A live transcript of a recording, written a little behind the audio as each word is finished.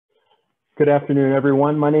Good afternoon,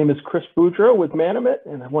 everyone. My name is Chris Boudreau with Manomet,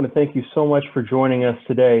 and I want to thank you so much for joining us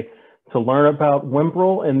today to learn about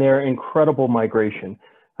Whimbrel and their incredible migration.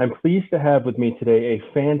 I'm pleased to have with me today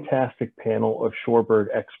a fantastic panel of shorebird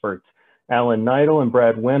experts, Alan Kneidel and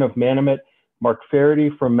Brad Winn of Manomet, Mark Faherty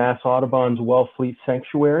from Mass Audubon's Wellfleet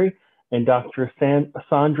Sanctuary, and Dr.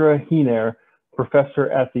 Sandra Giner, professor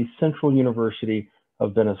at the Central University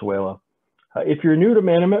of Venezuela. If you're new to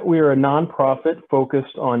Manomet, we are a nonprofit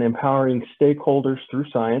focused on empowering stakeholders through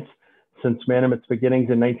science. Since Manomet's beginnings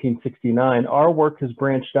in 1969, our work has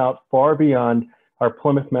branched out far beyond our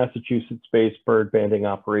Plymouth, Massachusetts-based bird banding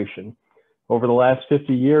operation. Over the last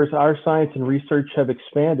 50 years, our science and research have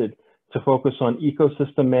expanded to focus on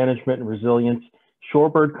ecosystem management and resilience,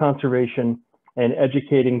 shorebird conservation, and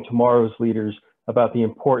educating tomorrow's leaders about the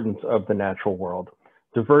importance of the natural world.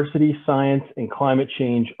 Diversity, science, and climate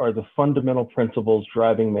change are the fundamental principles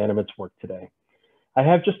driving Manomet's work today. I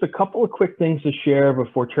have just a couple of quick things to share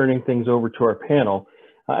before turning things over to our panel.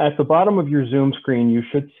 At the bottom of your Zoom screen, you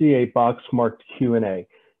should see a box marked Q&A.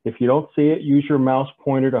 If you don't see it, use your mouse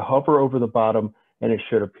pointer to hover over the bottom and it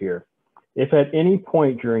should appear. If at any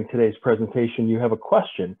point during today's presentation you have a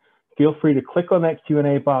question, feel free to click on that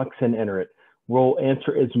Q&A box and enter it. We'll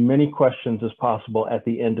answer as many questions as possible at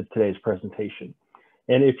the end of today's presentation.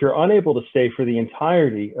 And if you're unable to stay for the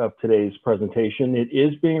entirety of today's presentation, it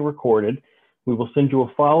is being recorded. We will send you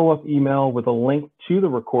a follow-up email with a link to the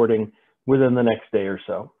recording within the next day or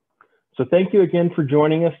so. So thank you again for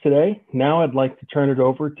joining us today. Now I'd like to turn it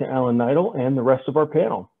over to Alan Kneidel and the rest of our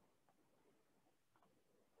panel.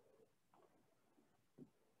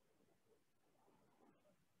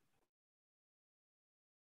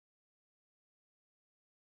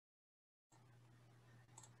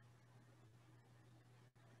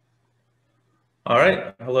 All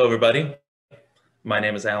right, hello everybody. My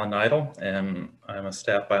name is Alan Kneidel and I'm a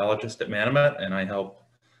staff biologist at Manomet, and I help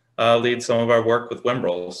lead some of our work with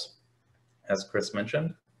Whimbrels, as Chris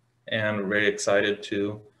mentioned. And we're very excited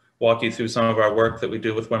to walk you through some of our work that we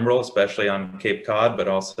do with Whimbrel, especially on Cape Cod, but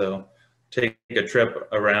also take a trip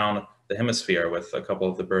around the hemisphere with a couple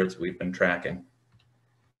of the birds we've been tracking.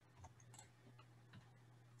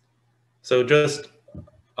 So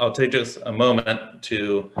I'll take just a moment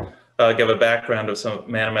to give a background of some of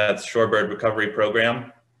Manomet's shorebird recovery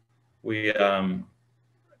program. We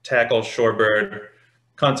tackle shorebird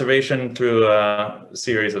conservation through a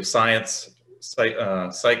series of science,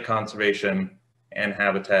 site conservation, and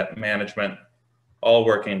habitat management, all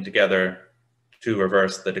working together to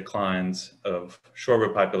reverse the declines of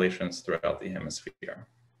shorebird populations throughout the hemisphere.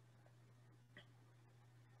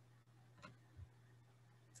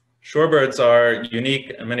 Shorebirds are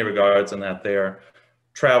unique in many regards in that they're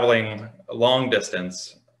traveling a long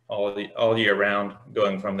distance all year round,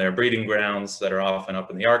 going from their breeding grounds that are often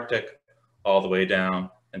up in the Arctic all the way down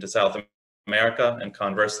into South America. And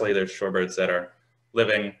conversely, there's shorebirds that are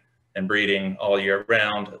living and breeding all year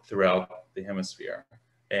round throughout the hemisphere.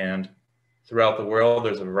 And throughout the world,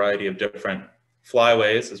 there's a variety of different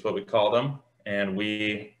flyways, is what we call them. And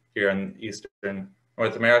we here in Eastern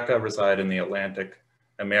North America reside in the Atlantic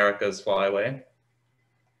Americas flyway.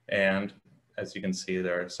 And as you can see,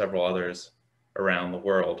 there are several others around the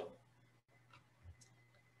world.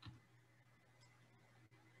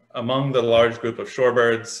 Among the large group of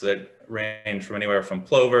shorebirds that range from anywhere from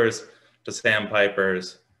plovers to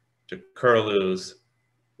sandpipers to curlews,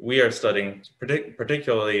 we are studying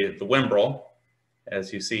particularly the Whimbrel,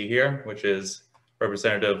 as you see here, which is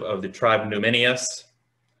representative of the tribe Numineus,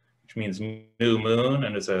 which means new moon,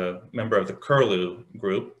 and is a member of the curlew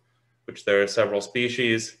group, which there are several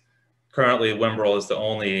species. Currently, Whimbrel is the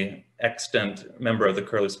only extant member of the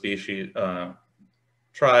curlew species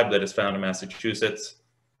tribe that is found in Massachusetts,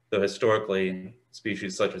 though historically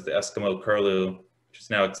species such as the Eskimo curlew, which is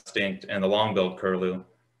now extinct, and the long-billed curlew,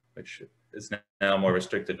 which is now more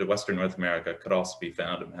restricted to Western North America, could also be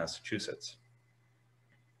found in Massachusetts.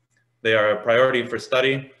 They are a priority for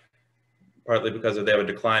study, partly because they have a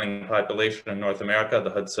declining population in North America,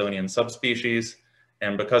 the Hudsonian subspecies,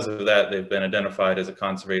 and because of that, they've been identified as a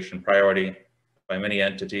conservation priority by many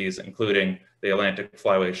entities, including the Atlantic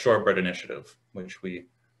Flyway Shorebird Initiative, which we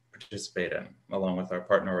participate in, along with our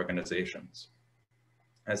partner organizations.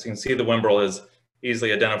 As you can see, the Whimbrel is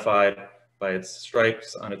easily identified by its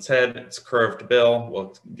stripes on its head, its curved bill.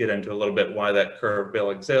 We'll get into a little bit why that curved bill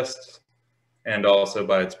exists, and also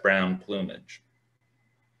by its brown plumage.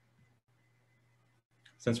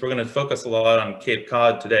 Since we're going to focus a lot on Cape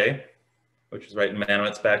Cod today, which is right in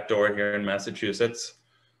Manomet's back door here in Massachusetts,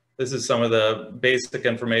 this is some of the basic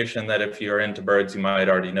information that if you're into birds, you might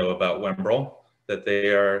already know about Whimbrel, that they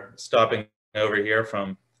are stopping over here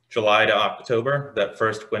from July to October. That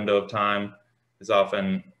first window of time is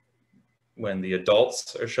often when the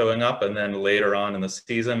adults are showing up, and then later on in the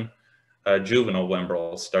season, juvenile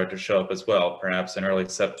Whimbrels start to show up as well, perhaps in early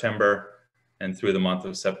September and through the month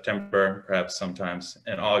of September, perhaps sometimes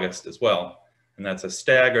in August as well. And that's a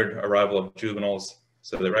staggered arrival of juveniles,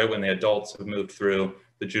 so that right when the adults have moved through,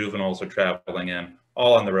 the juveniles are traveling in,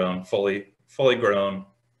 all on their own, fully grown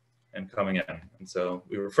and coming in. And so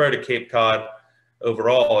we refer to Cape Cod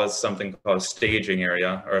overall as something called a staging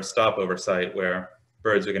area, or a stopover site, where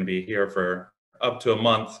birds are going to be here for up to a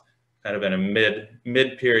month, kind of in a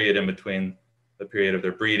mid period in between the period of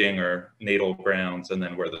their breeding or natal grounds and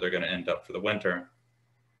then where they're going to end up for the winter.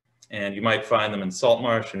 And you might find them in salt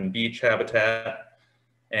marsh and beach habitat,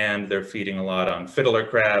 and they're feeding a lot on fiddler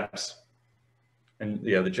crabs. And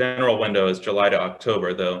yeah, the general window is July to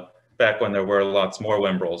October, though back when there were lots more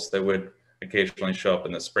Whimbrels, they would occasionally show up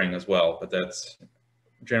in the spring as well, but that's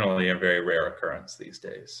generally a very rare occurrence these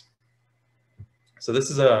days. So this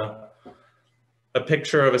is a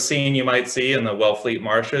picture of a scene you might see in the Wellfleet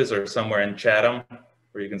marshes or somewhere in Chatham,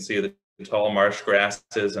 where you can see the tall marsh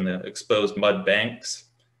grasses and the exposed mud banks.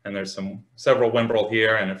 And there's several Whimbrel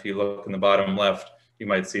here, and if you look in the bottom left, you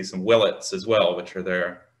might see some willets as well, which are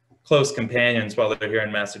their close companions while they're here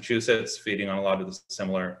in Massachusetts, feeding on a lot of the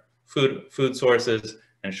similar food sources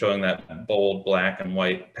and showing that bold black and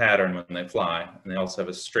white pattern when they fly. And they also have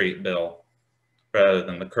a straight bill rather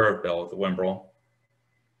than the curved bill of the Whimbrel.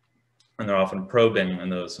 And they're often probing in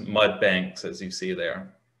those mud banks, as you see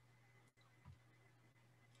there.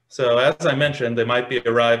 So as I mentioned, they might be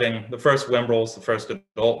arriving, the first Whimbrels, the first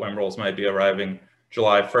adult Whimbrels might be arriving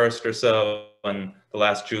July 1st or so, and the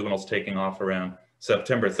last juveniles taking off around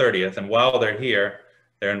September 30th. And while they're here,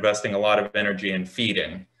 they're investing a lot of energy in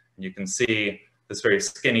feeding. You can see this very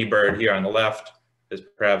skinny bird here on the left is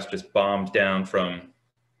perhaps just bombed down from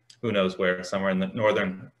who knows where, somewhere in the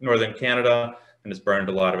northern Canada, and has burned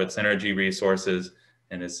a lot of its energy resources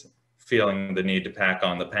and is feeling the need to pack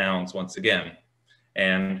on the pounds once again.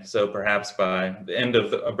 And so perhaps by the end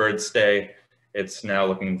of a bird's stay, it's now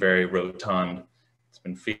looking very rotund. It's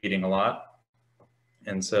been feeding a lot.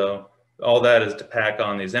 And so all that is to pack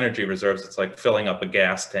on these energy reserves. It's like filling up a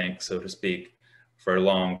gas tank, so to speak, for a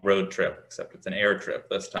long road trip, except it's an air trip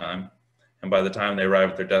this time. And by the time they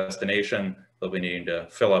arrive at their destination, they'll be needing to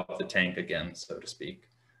fill up the tank again, so to speak.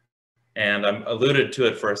 And I alluded to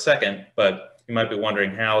it for a second, but you might be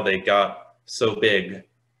wondering how they got so big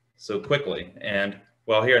so quickly. And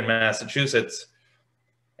well, here in Massachusetts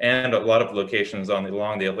and a lot of locations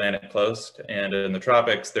along the Atlantic coast and in the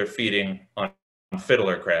tropics, they're feeding on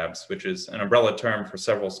fiddler crabs, which is an umbrella term for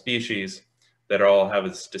several species that all have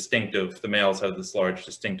this distinctive, the males have this large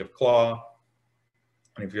distinctive claw.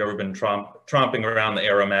 And if you've ever been tromping around the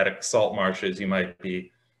aromatic salt marshes, you might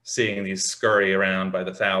be seeing these scurry around by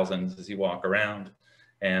the thousands as you walk around.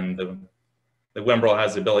 And the Whimbrel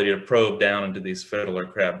has the ability to probe down into these fiddler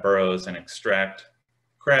crab burrows and extract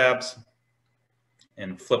crabs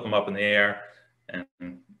and flip them up in the air and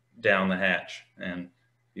down the hatch. And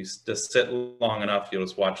you just sit long enough, you'll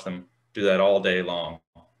just watch them do that all day long,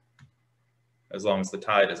 as long as the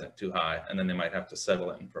tide isn't too high, and then they might have to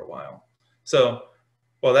settle in for a while. So,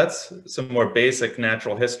 well, that's some more basic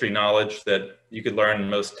natural history knowledge that you could learn in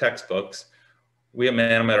most textbooks. We at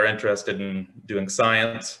Manomet are interested in doing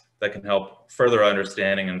science that can help further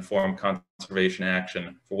understanding and inform conservation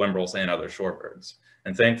action for Whimbrels and other shorebirds.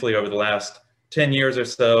 And thankfully, over the last 10 years or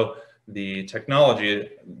so, the technology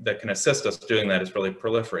that can assist us doing that has really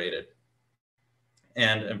proliferated.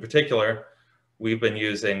 And in particular, we've been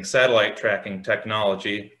using satellite tracking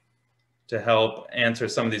technology to help answer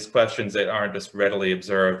some of these questions that aren't just readily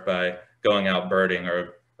observed by going out birding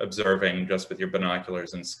or observing just with your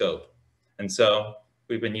binoculars and scope. And so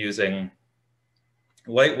we've been using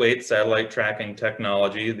lightweight satellite tracking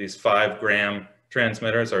technology. These 5-gram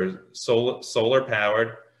transmitters are solar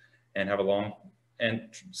powered and have a long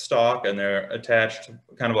stalk, and they're attached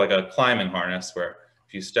kind of like a climbing harness, where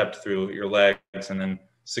if you stepped through your legs and then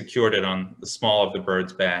secured it on the small of the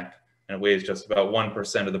bird's back, and it weighs just about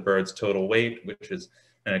 1% of the bird's total weight, which is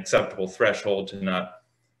an acceptable threshold to not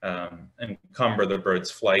encumber the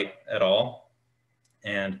bird's flight at all.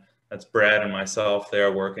 And that's Brad and myself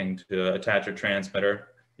there working to attach a transmitter.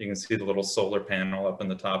 You can see the little solar panel up in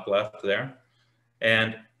the top left there.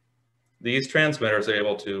 And these transmitters are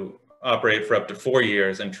able to operate for up to 4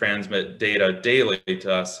 years and transmit data daily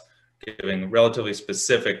to us, giving relatively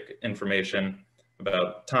specific information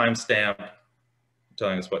about timestamp,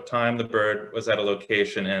 telling us what time the bird was at a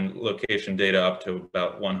location, and location data up to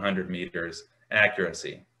about 100 meters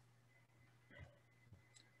accuracy.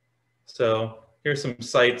 So here's some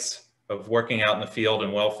sights of working out in the field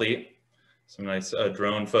in Wellfleet. Some nice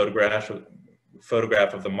drone photograph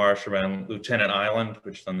of the marsh around Lieutenant Island,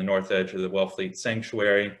 which is on the north edge of the Wellfleet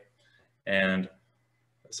Sanctuary, and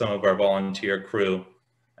some of our volunteer crew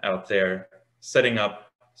out there setting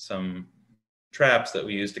up some traps that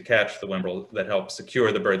we use to catch the Whimbrel that help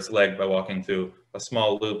secure the bird's leg by walking through a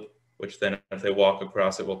small loop, which then if they walk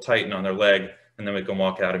across it will tighten on their leg, and then we can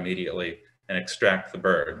walk out immediately and extract the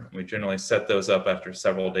bird. We generally set those up after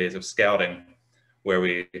several days of scouting, where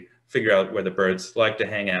we figure out where the birds like to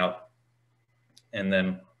hang out, and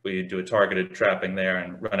then we do a targeted trapping there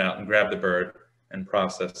and run out and grab the bird and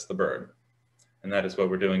process the bird. And that is what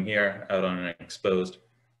we're doing here out on an exposed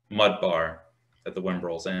mud bar that the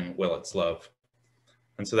Whimbrels and willets love.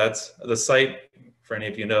 And so that's the site, for any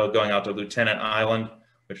of you know, going out to Lieutenant Island,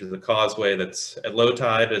 which is a causeway that's at low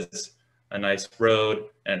tide is a nice road,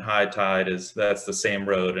 and at high tide that's the same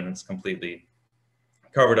road, and it's completely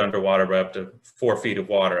covered underwater by up to 4 feet of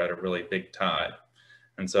water at a really big tide.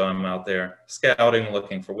 And so I'm out there scouting,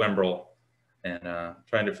 looking for Whimbrel, and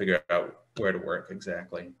trying to figure out where to work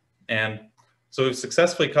exactly. And so we've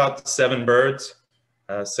successfully caught 7 birds,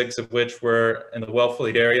 6 of which were in the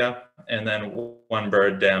Wellfleet area, and then 1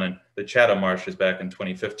 bird down in the Chatham marshes back in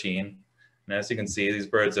 2015. And as you can see, these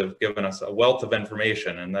birds have given us a wealth of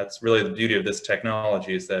information, and that's really the beauty of this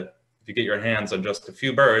technology, is that if you get your hands on just a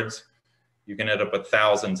few birds, you can end up with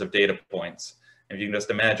thousands of data points. And if you can just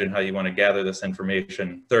imagine how you want to gather this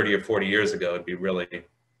information 30 or 40 years ago, it'd be really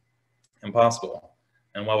impossible.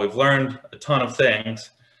 And while we've learned a ton of things,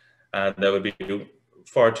 that would be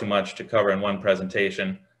far too much to cover in one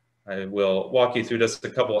presentation, I will walk you through just a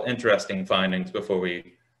couple interesting findings before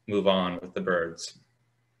we move on with the birds.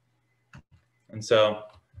 And so,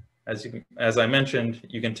 as I mentioned,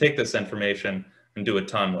 you can take this information and do a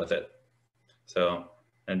ton with it. So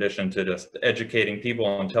in addition to just educating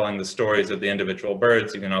people and telling the stories of the individual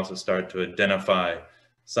birds, you can also start to identify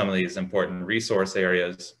some of these important resource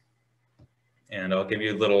areas. And I'll give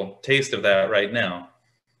you a little taste of that right now.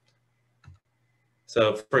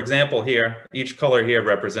 So for example here, each color here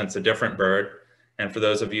represents a different bird. And for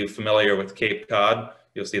those of you familiar with Cape Cod,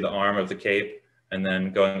 you'll see the arm of the Cape, and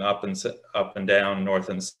then going up and down, north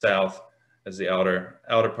and south is the outer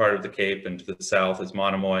part of the Cape, and to the south is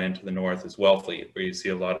Manomet, and to the north is Wellfleet, where you see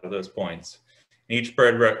a lot of those points. And each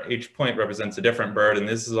point represents a different bird, and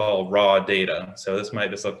this is all raw data. So this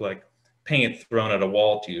might just look like paint thrown at a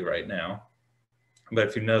wall to you right now. But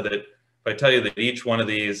if you know that, if I tell you that each one of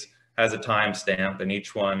these has a time stamp and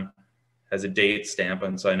each one has a date stamp,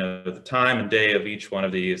 and so I know the time and day of each one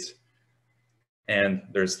of these, and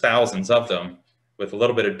there's thousands of them, with a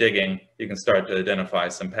little bit of digging, you can start to identify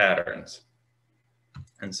some patterns.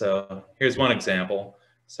 And so here's one example.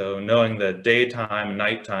 So knowing the daytime,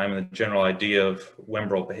 nighttime, and the general idea of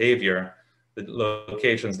Whimbrel behavior, the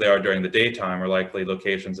locations they are during the daytime are likely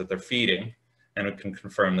locations that they're feeding. And we can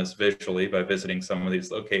confirm this visually by visiting some of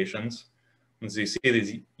these locations. As you see,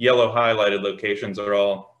 these yellow highlighted locations are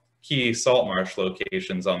all key salt marsh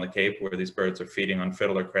locations on the Cape where these birds are feeding on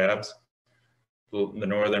fiddler crabs. The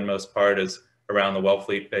northernmost part is around the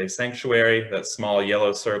Wellfleet Bay Sanctuary. That small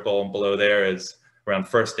yellow circle below there is around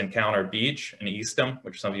First Encounter Beach in Eastham,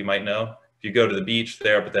 which some of you might know. If you go to the beach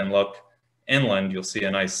there, but then look inland, you'll see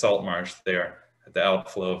a nice salt marsh there at the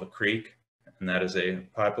outflow of a creek. And that is a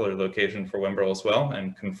popular location for Whimbrel as well,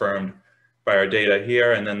 and confirmed by our data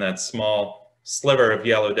here. And then that small sliver of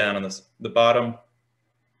yellow down on the bottom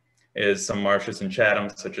is some marshes in Chatham,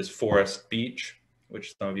 such as Forest Beach,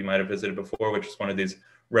 which some of you might have visited before, which is one of these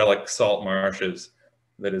relic salt marshes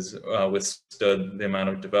that has withstood the amount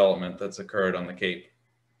of development that's occurred on the Cape.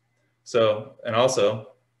 So, and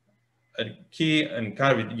also a key and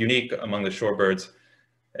kind of unique among the shorebirds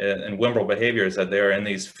and Whimbrel behavior is that they're in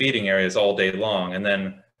these feeding areas all day long, and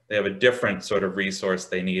then they have a different sort of resource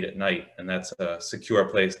they need at night, and that's a secure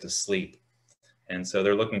place to sleep. And so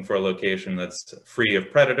they're looking for a location that's free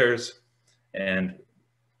of predators and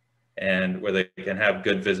where they can have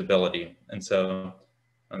good visibility. And so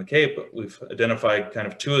on the Cape, we've identified kind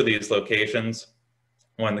of 2 of these locations.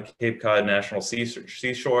 One, the Cape Cod National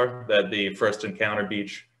Seashore, that the First Encounter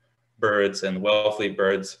Beach birds and the Wellfleet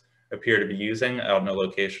birds appear to be using out in a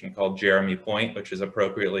location called Jeremy Point, which is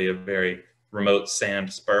appropriately a very remote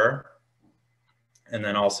sand spur. And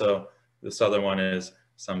then also the southern one is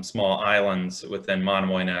some small islands within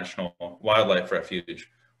Manomet National Wildlife Refuge,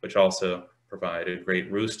 which also provide a great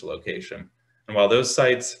roost location. And while those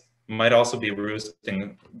sites might also be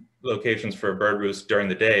roosting locations for bird roost during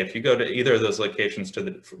the day, if you go to either of those locations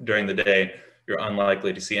during the day, you're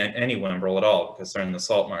unlikely to see any Whimbrel at all because they're in the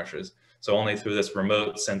salt marshes. So only through this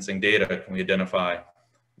remote sensing data can we identify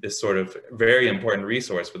this sort of very important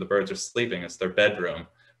resource where the birds are sleeping. It's their bedroom.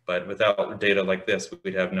 But without data like this,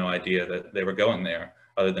 we'd have no idea that they were going there,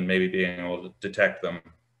 other than maybe being able to detect them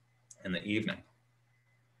in the evening.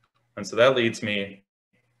 And so that leads me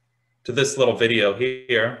to this little video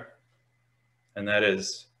here, and that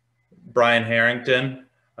is Brian Harrington,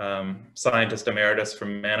 scientist emeritus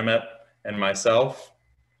from Manomet, and myself.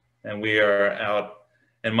 And we are out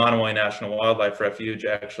in Manomet National Wildlife Refuge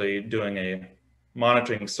actually doing a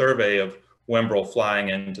monitoring survey of Whimbrel flying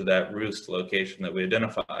into that roost location that we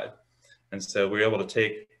identified. And so we were able to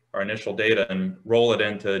take our initial data and roll it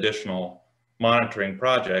into additional monitoring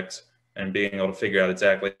projects and being able to figure out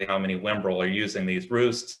exactly how many Whimbrel are using these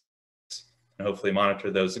roosts and hopefully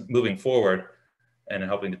monitor those moving forward and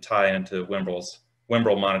helping to tie into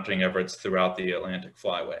Whimbrel monitoring efforts throughout the Atlantic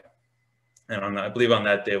flyway. And I believe on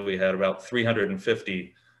that day we had about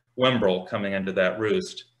 350 Whimbrel coming into that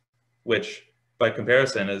roost, which by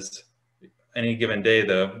comparison is any given day,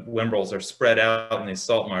 the Whimbrels are spread out in these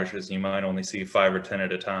salt marshes, and you might only see 5 or 10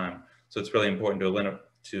 at a time. So it's really important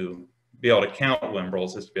to be able to count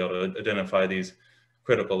Whimbrels, is to be able to identify these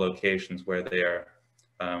critical locations where they are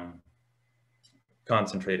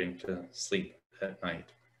concentrating to sleep at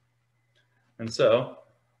night. And so,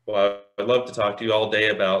 while I'd love to talk to you all day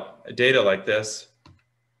about data like this,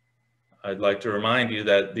 I'd like to remind you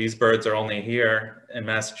that these birds are only here in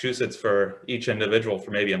Massachusetts for each individual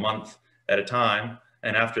for maybe a month at a time.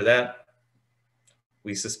 And after that,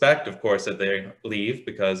 we suspect, of course, that they leave,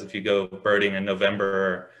 because if you go birding in November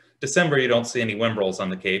or December, you don't see any Whimbrels on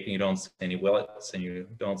the Cape, and you don't see any willets, and you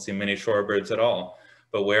don't see many shorebirds at all.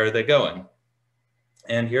 But where are they going?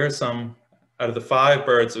 And here are some out of the 5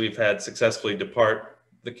 birds that we've had successfully depart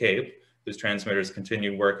the Cape, whose transmitters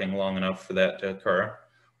continue working long enough for that to occur.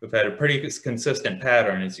 We've had a pretty consistent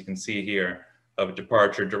pattern, as you can see here, of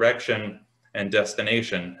departure direction and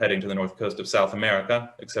destination heading to the north coast of South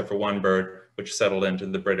America, except for one bird which settled into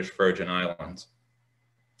the British Virgin Islands.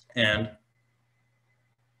 And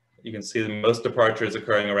you can see the most departures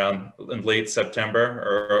occurring around in late September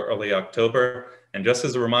or early October. And just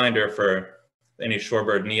as a reminder for any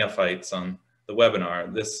shorebird neophytes on the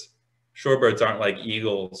webinar, shorebirds aren't like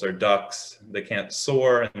eagles or ducks. They can't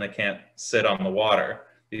soar and they can't sit on the water.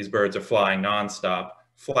 These birds are flying nonstop,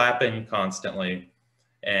 flapping constantly,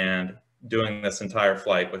 and doing this entire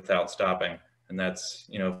flight without stopping. And that's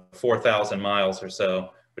 4,000 miles or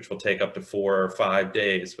so, which will take up to 4 or 5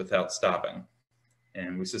 days without stopping.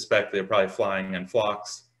 And we suspect they're probably flying in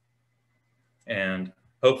flocks and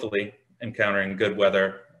hopefully encountering good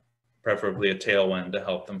weather, preferably a tailwind, to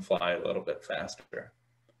help them fly a little bit faster.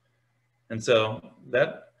 And so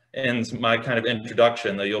that ends my kind of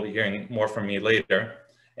introduction, though you'll be hearing more from me later.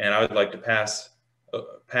 And I would like to pass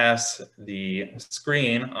the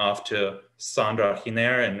screen off to Sandra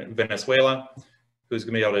Giner in Venezuela, who's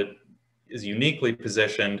going to be able to, is uniquely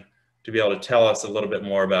positioned to be able to tell us a little bit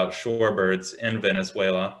more about shorebirds in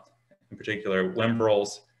Venezuela, in particular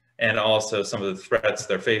Whimbrels, and also some of the threats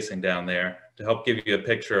they're facing down there, to help give you a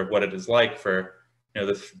picture of what it is like for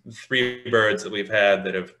the 3 birds that we've had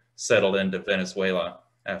that have settled into Venezuela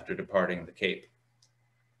after departing the Cape.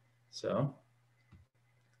 So,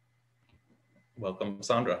 welcome,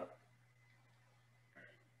 Sandra.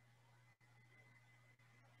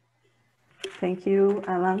 Thank you,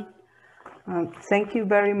 Alan. Thank you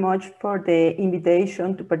very much for the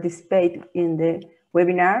invitation to participate in the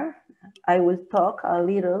webinar. I will talk a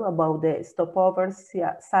little about the stopover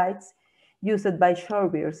sites used by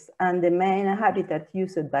shorebirds and the main habitat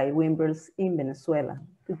used by Whimbrels in Venezuela.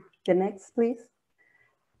 The next, please.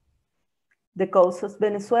 The coast of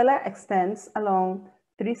Venezuela extends along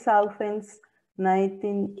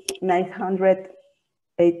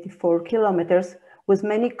 3,984 kilometers, with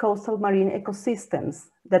many coastal marine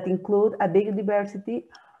ecosystems that include a big diversity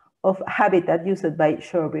of habitat used by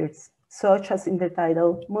shorebirds, such as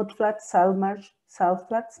intertidal mudflats, salt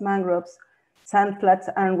flats, mangroves,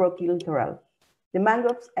 sandflats, and rocky littoral. The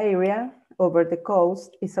mangroves area over the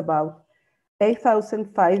coast is about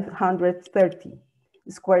 8,530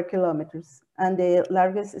 square kilometers, and the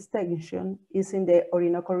largest extension is in the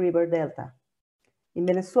Orinoco River Delta. In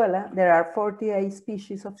Venezuela, there are 48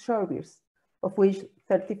 species of shorebirds, of which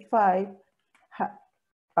 35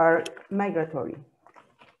 are migratory.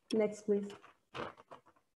 Next, please.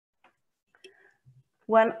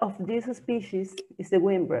 One of these species is the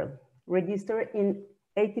Whimbrel, registered in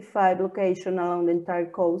 85 locations along the entire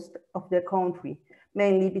coast of the country,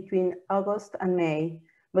 mainly between August and May,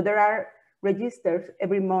 but there are registered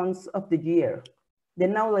every month of the year. The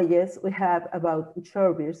knowledge we have about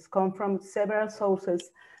shorebirds come from several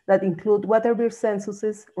sources that include waterbird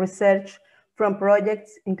censuses, research from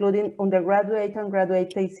projects including undergraduate and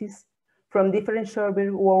graduate theses from different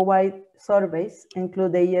shorebird worldwide surveys,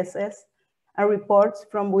 include the ESS, and reports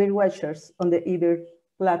from bird watchers on the eBird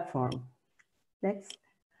platform. Next.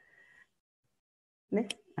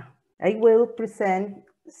 Next. I will present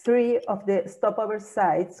 3 of the stopover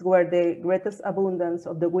sites where the greatest abundance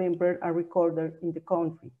of the Whimbrel are recorded in the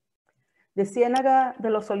country. The Ciénaga de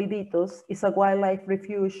los Olivitos is a wildlife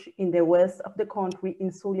refuge in the west of the country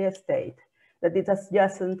in Zulia State that is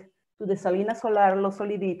adjacent to the Salina Solar Los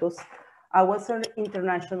Olivitos, a Western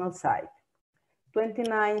international site.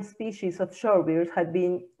 29 species of shorebirds have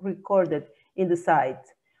been recorded in the site,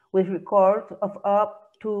 with records of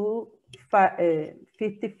up to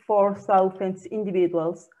 54,000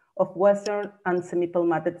 individuals of Western and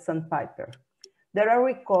semi-palmated sandpiper. There are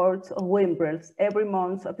records of Whimbrels every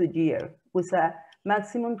month of the year, with a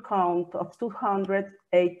maximum count of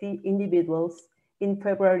 280 individuals in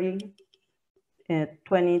February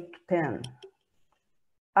 2010.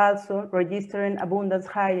 Also registering abundance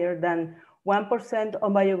higher than 1%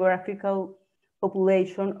 of biographical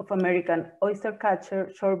population of American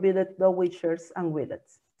oystercatcher, short-billed dog-witchers, and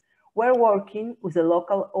willets. We're working with the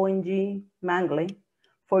local ONG Mangle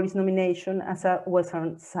for its nomination as a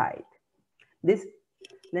Western site. The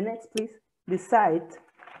next, please. The site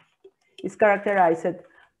is characterized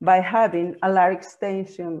by having a large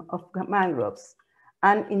extension of mangroves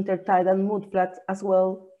and intertidal mudflats, as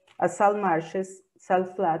well as salt marshes,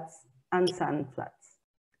 salt flats, and sand flats.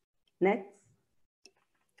 Next.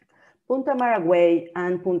 Punta Maragüey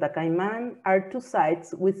and Punta Caiman are 2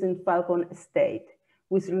 sites within Falcon State,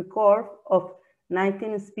 with record of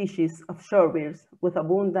 19 species of shorebirds with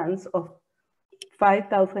abundance of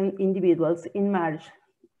 5,000 individuals in March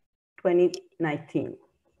 2019.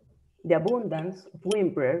 The abundance of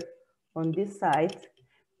Whimbrel on this site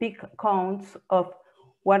peak counts of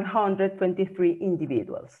 123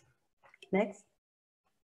 individuals. Next.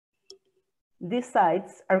 These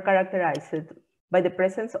sites are characterized by the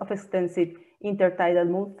presence of extensive intertidal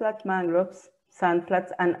mudflat mangroves,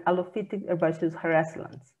 sandflats, and allophytic herbaceous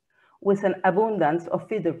grasslands, with an abundance of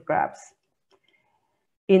feeder crabs.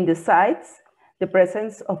 In the sites, the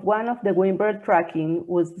presence of one of the Whimbrel tracking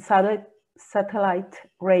with satellite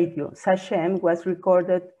radio, SACHEM, was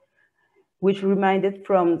recorded, which remained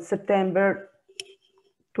from September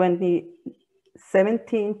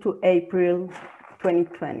 2017 to April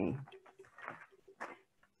 2020.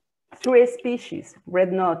 3 species,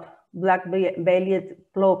 red-knot, black-bellied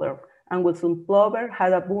plover, and Wilson plover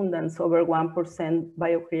had abundance over 1%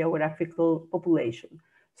 biogeographical population.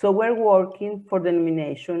 So we're working for the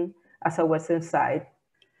nomination as a Western site,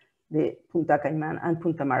 the Punta Caiman and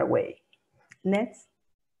Punta Maragüey. Next.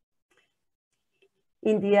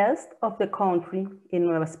 In the east of the country, in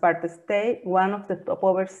Nueva Esparta State, one of the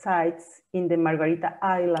stopover sites in the Margarita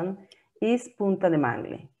Island is Punta de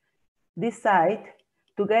Mangle. This site,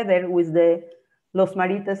 together with the Los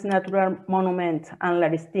Marites Natural Monument and La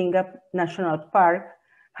Restinga National Park,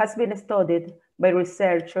 has been studied by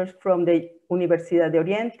researchers from the Universidad de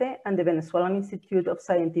Oriente and the Venezuelan Institute of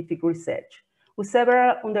Scientific Research, with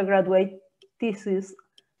several undergraduate theses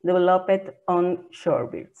developed on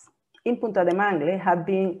shorebirds. In Punta de Mangle have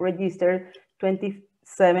been registered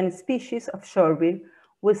 27 species of shorebird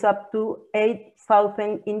with up to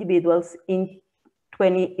 8,000 individuals in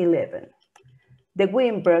 2011. The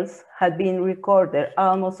Whimbrels had been recorded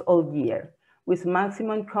almost all year, with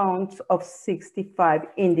maximum counts of 65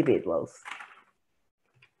 individuals.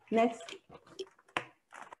 Next.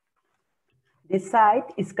 The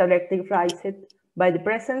site is characterized by the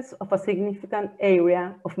presence of a significant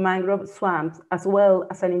area of mangrove swamps, as well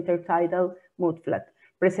as an intertidal mudflat,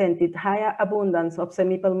 presented higher abundance of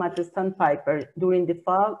semi-palmated sandpiper during the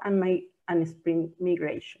fall and spring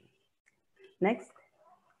migration. Next.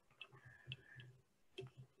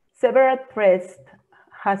 Several threats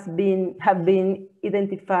have been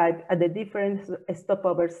identified at the different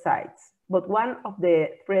stopover sites, but one of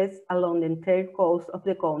the threats along the entire coast of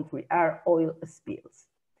the country are oil spills.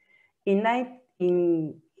 In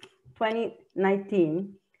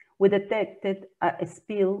 2019, we detected a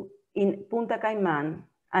spill in Punta Caiman,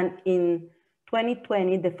 and in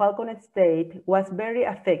 2020, the Falcon State was very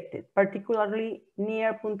affected, particularly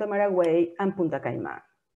near Punta Maragüey and Punta Caiman.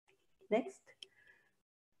 Next.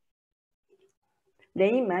 The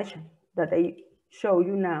image that I show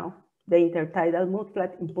you now, the intertidal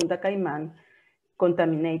mudflat in Punta Caiman,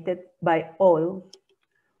 contaminated by oil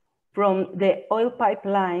from the oil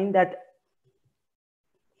pipeline that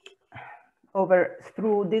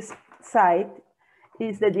through this site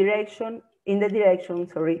is in the direction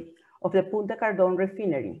of the Punta Cardón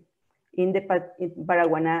refinery in the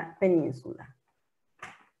Paraguaná Peninsula.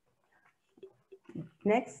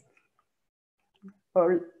 Next,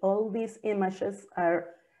 all these images are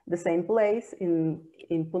the same place in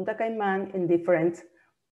Punta Cayman in different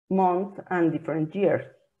month and different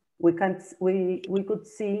year. We could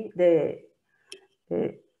see the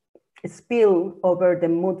spill over the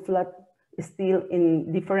mudflat still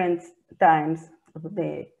in different times of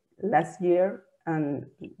the last year and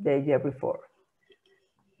the year before.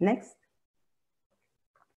 Next.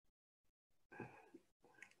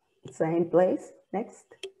 Same place, next.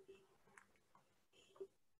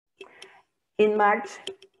 In March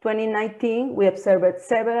 2019, we observed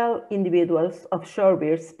several individuals of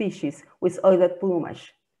shorebird species with oiled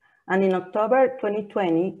plumage. And in October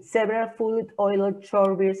 2020, several fully oiled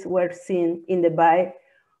shorebirds were seen in the Bay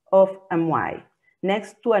of Amuay,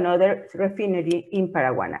 next to another refinery in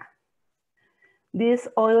Paraguaná. These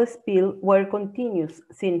oil spills were continuous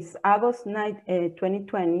since August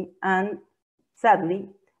 2020 and sadly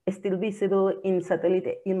still visible in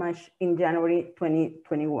satellite image in January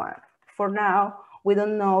 2021. For now, we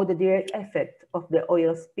don't know the direct effect of the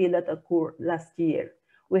oil spill that occurred last year.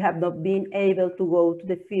 We have not been able to go to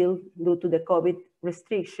the field due to the COVID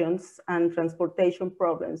restrictions and transportation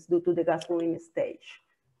problems due to the gasoline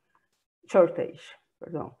shortage.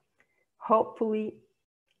 Hopefully,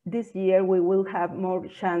 this year we will have more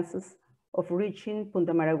chances of reaching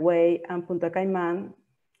Punta Maragüey and Punta Cayman.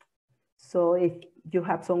 So if you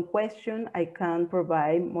have some question, I can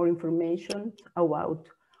provide more information about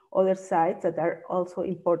other sites that are also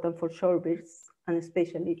important for shorebirds and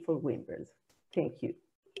especially for Whimbrels. Thank you.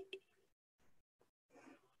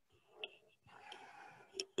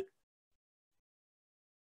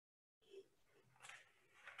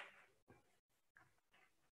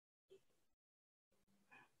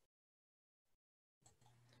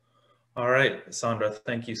 All right, Sandra,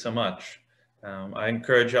 thank you so much. I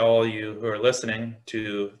encourage all you who are listening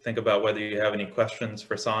to think about whether you have any questions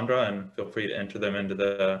for Sandra, and feel free to enter them into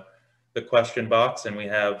the question box. And we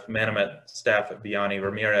have Manomet staff at Vianney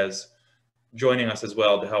Ramirez joining us as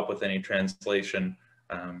well to help with any translation.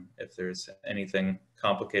 If there's anything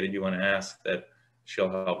complicated you want to ask, that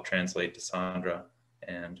she'll help translate to Sandra,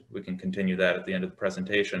 and we can continue that at the end of the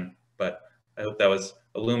presentation. But I hope that was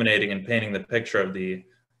illuminating and painting the picture of the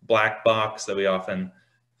black box that we often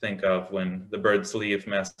think of when the birds leave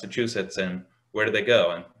Massachusetts, and where do they go?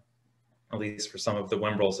 And at least for some of the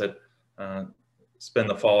Whimbrels that spend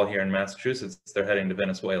the fall here in Massachusetts, they're heading to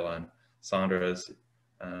Venezuela, and Sandra is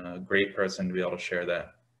a great person to be able to share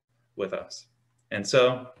that with us. And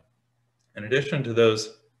so, in addition to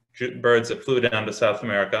those birds that flew down to South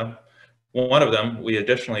America, one of them, we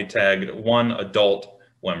additionally tagged one adult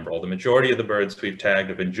Whimbrel. The majority of the birds we've tagged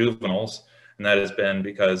have been juveniles, and that has been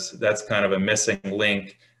because that's kind of a missing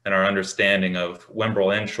link in our understanding of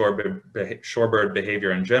Whimbrel and shorebird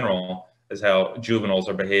behavior in general, is how juveniles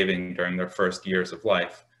are behaving during their first years of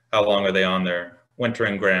life. How long are they on their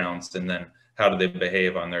wintering grounds, and then how do they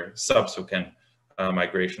behave on their subsequent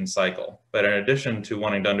migration cycle? But in addition to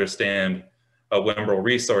wanting to understand Whimbrel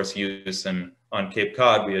resource use, and on Cape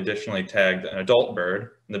Cod, we additionally tagged an adult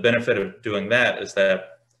bird. And the benefit of doing that is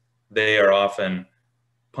that they are often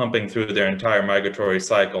pumping through their entire migratory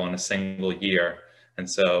cycle in a single year. And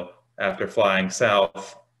so after flying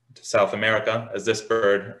south to South America, as this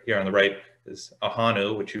bird here on the right is a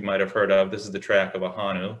hanu, which you might have heard of. This is the track of a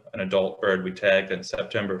hanu, an adult bird we tagged in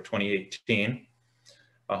September of 2018.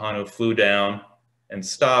 A hanu flew down and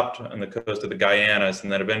stopped on the coast of the Guyanas,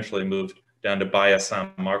 and then eventually moved down to Bahia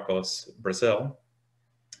San Marcos, Brazil,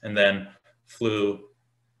 and then flew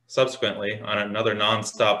subsequently on another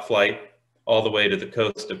nonstop flight all the way to the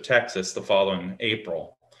coast of Texas the following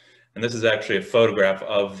April. And this is actually a photograph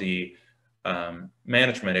of the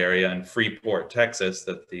management area in Freeport, Texas,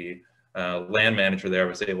 that the land manager there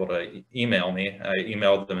was able to email me. I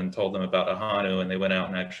emailed them and told them about a hanu, and they went out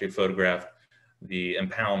and actually photographed the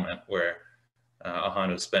impoundment where a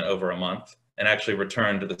hanu spent over a month, and actually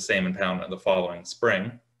returned to the same impoundment the following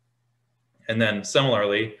spring. And then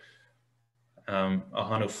similarly, a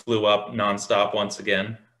hanu flew up nonstop once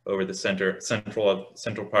again over the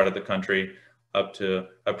central part of the country, up to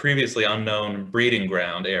a previously unknown breeding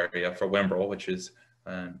ground area for Whimbrel, which is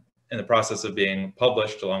in the process of being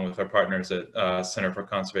published along with our partners at Center for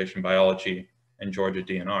Conservation Biology in Georgia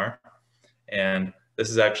DNR. And this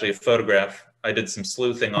is actually a photograph. I did some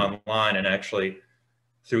sleuthing online, and actually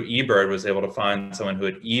through eBird was able to find someone who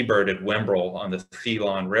had eBirded Whimbrel on the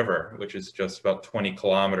Thelon River, which is just about 20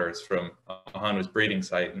 kilometers from a hanu's breeding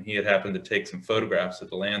site. And he had happened to take some photographs of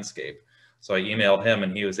the landscape. So I emailed him,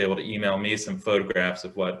 and he was able to email me some photographs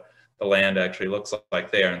of what the land actually looks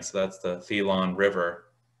like there. And so that's the Thelon River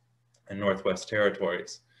in Northwest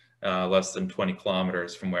Territories, less than 20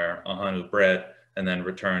 kilometers from where Ahanu bred and then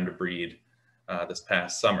returned to breed this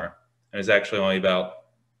past summer. And it's actually only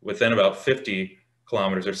within about 50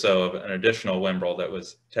 kilometers or so of an additional Whimbrel that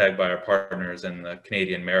was tagged by our partners in the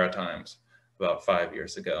Canadian Maritimes about 5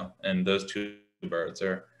 years ago. And those two birds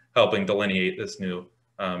are helping delineate this new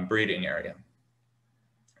breeding area.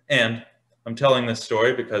 And I'm telling this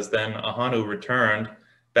story because then Ahanu returned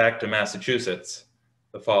back to Massachusetts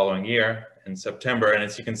the following year in September. And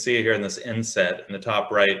as you can see here in this inset in the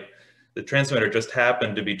top right, the transmitter just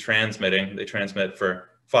happened to be transmitting. They transmit for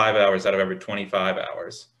 5 hours out of every 25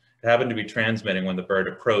 hours. It happened to be transmitting when the bird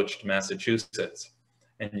approached Massachusetts.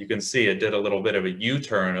 And you can see it did a little bit of a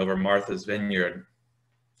U-turn over Martha's Vineyard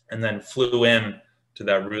and then flew in to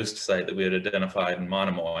that roost site that we had identified in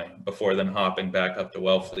Manomet before then hopping back up to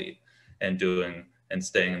Wellfleet and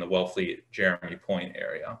staying in the Wellfleet Jeremy Point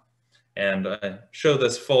area. And I show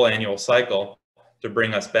this full annual cycle to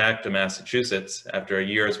bring us back to Massachusetts after a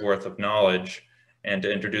year's worth of knowledge and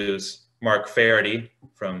to introduce Mark Faherty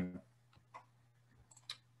from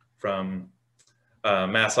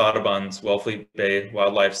Mass Audubon's Wellfleet Bay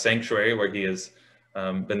Wildlife Sanctuary, where he has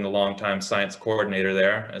been the longtime science coordinator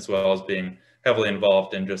there, as well as being heavily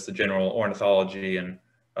involved in just the general ornithology and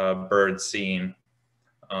bird scene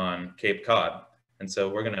on Cape Cod. And so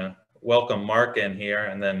we're gonna welcome Mark in here,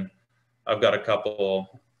 and then I've got a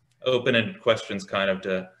couple open-ended questions kind of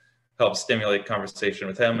to help stimulate conversation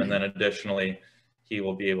with him. And then additionally, he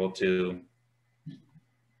will be able to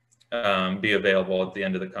be available at the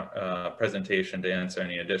end of the presentation to answer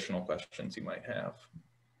any additional questions you might have.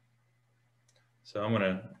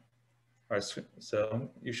 So so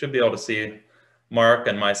you should be able to see Mark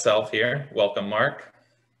and myself here. Welcome, Mark.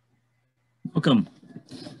 Welcome.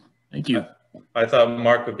 Thank you. I thought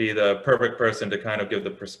Mark would be the perfect person to kind of give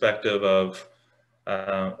the perspective of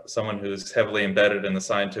someone who's heavily embedded in the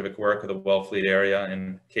scientific work of the Wellfleet area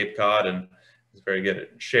in Cape Cod and is very good at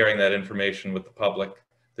sharing that information with the public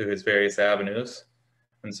through his various avenues.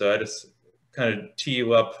 And so I just kind of tee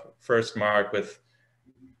you up first, Mark, with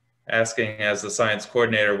asking as the science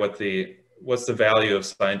coordinator what's the value of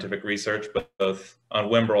scientific research, both on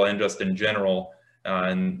Whimbrel and just in general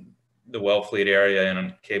in the Wellfleet area and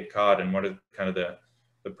on Cape Cod, and what are kind of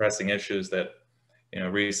the pressing issues that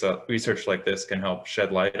research like this can help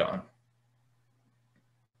shed light on?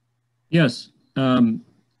 Yes,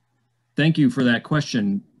 thank you for that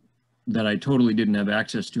question that I totally didn't have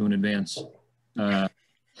access to in advance. No,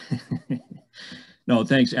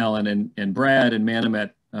 thanks, Alan and Brad and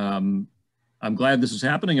Manomet. I'm glad this is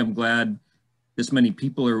happening. I'm glad this many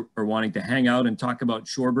people are wanting to hang out and talk about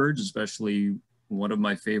shorebirds, especially one of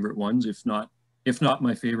my favorite ones, if not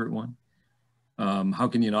my favorite one. How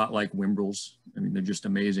can you not like Whimbrels? I mean, they're just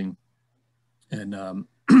amazing. And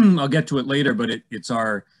I'll get to it later, but it's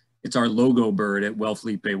our logo bird at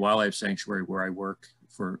Wellfleet Bay Wildlife Sanctuary, where I work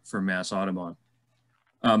for Mass Audubon.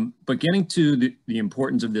 But getting to the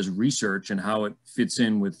importance of this research and how it fits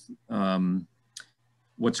in with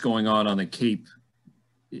what's going on the Cape,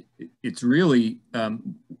 it's really,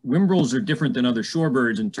 Whimbrels are different than other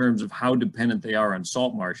shorebirds in terms of how dependent they are on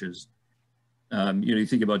salt marshes. You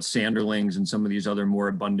think about sanderlings and some of these other more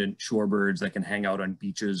abundant shorebirds that can hang out on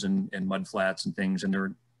beaches and mud flats and things, and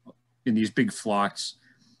they're in these big flocks.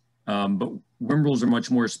 But Whimbrels are much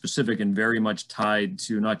more specific and very much tied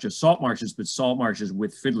to not just salt marshes, but salt marshes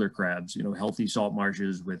with fiddler crabs, healthy salt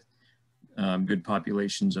marshes with good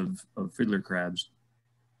populations of fiddler crabs.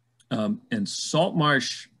 And salt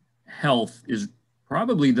marsh health is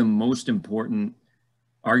probably the most important,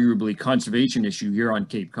 arguably, conservation issue here on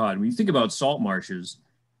Cape Cod. When you think about salt marshes,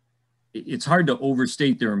 it's hard to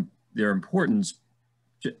overstate their importance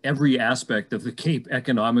to every aspect of the Cape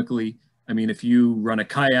economically. I mean, if you run a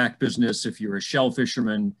kayak business, if you're a shell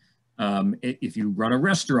fisherman, if you run a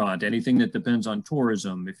restaurant, anything that depends on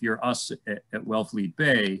tourism, if you're us at Wellfleet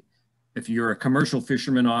Bay, if you're a commercial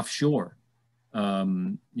fisherman offshore,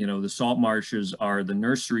 the salt marshes are the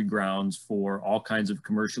nursery grounds for all kinds of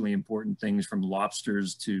commercially important things, from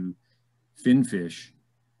lobsters to finfish.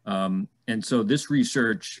 And so this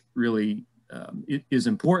research really is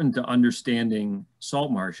important to understanding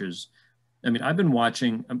salt marshes. I mean, I've been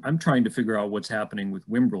watching, I'm trying to figure out what's happening with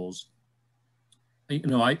Whimbrels.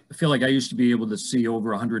 I feel like I used to be able to see over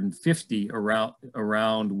 150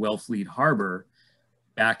 around Wellfleet Harbor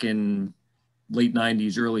back in late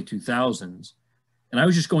 90s, early 2000s. And I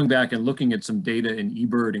was just going back and looking at some data in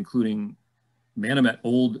eBird, including Manomet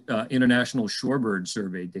old International Shorebird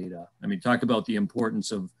Survey data. I mean, talk about the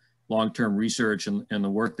importance of long-term research and the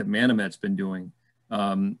work that Manomet's been doing.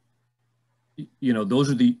 you know,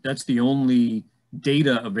 that's the only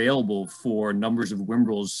data available for numbers of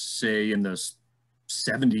Whimbrels, say in the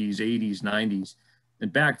 70s, 80s, 90s.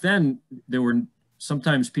 And back then, there were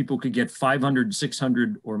sometimes people could get 500,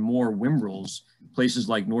 600 or more Whimbrels. Places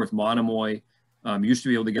like North Manomet used to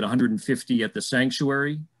be able to get 150 at the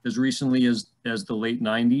sanctuary as recently as the late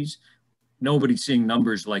 90s. Nobody's seeing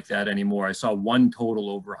numbers like that anymore. I saw one total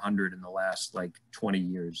over 100 in the last like 20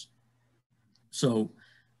 years. So,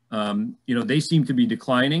 you know, they seem to be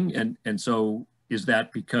declining. And so is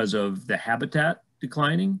that because of the habitat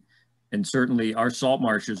declining? And certainly our salt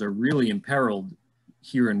marshes are really imperiled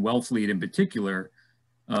here in Wellfleet in particular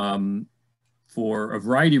for a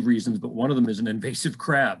variety of reasons, but one of them is an invasive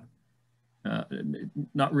crab.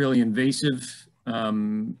 Not really invasive.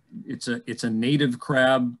 It's a native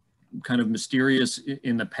crab, kind of mysterious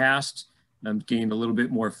in the past. Gained a little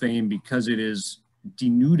bit more fame because it is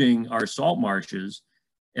denuding our salt marshes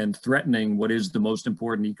and threatening what is the most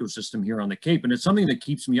important ecosystem here on the Cape. And it's something that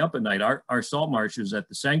keeps me up at night. Our salt marshes at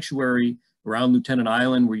the sanctuary around Lieutenant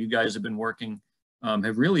Island, where you guys have been working,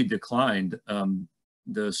 have really declined.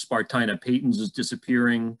 The Spartina patens is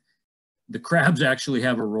disappearing. The crabs actually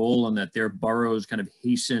have a role in that their burrows kind of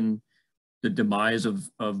hasten the demise of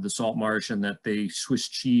the salt marsh, and that they Swiss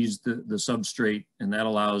cheese the substrate, and that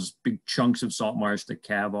allows big chunks of salt marsh to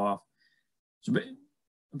calve off. So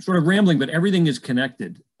I'm sort of rambling, but everything is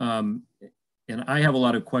connected. And I have a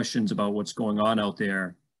lot of questions about what's going on out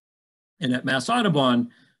there. And at Mass Audubon,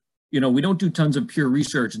 you know, we don't do tons of pure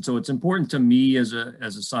research. And so it's important to me as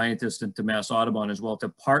a scientist and to Mass Audubon as well to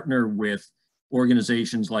partner with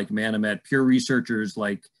organizations like Manomet, pure researchers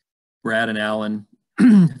like Brad and Alan.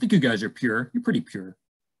 I think you guys are pure. You're pretty pure.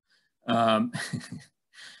 To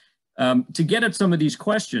get at some of these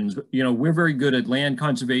questions, you know, we're very good at land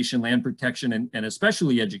conservation, land protection, and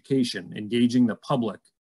especially education, engaging the public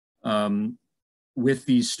with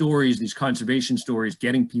these stories, these conservation stories,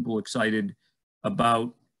 getting people excited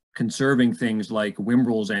about conserving things like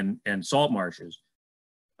Whimbrels and salt marshes.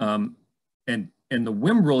 And the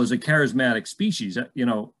Whimbrel is a charismatic species, you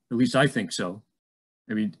know, at least I think so.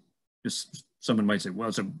 I mean, just someone might say, well,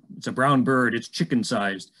 it's a brown bird, it's chicken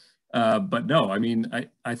sized. But no, I mean,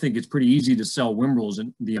 I think it's pretty easy to sell Whimbrels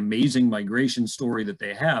and the amazing migration story that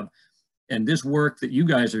they have. And this work that you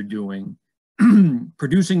guys are doing,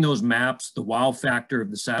 producing those maps, the wow factor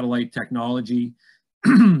of the satellite technology,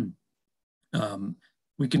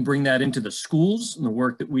 we can bring that into the schools and the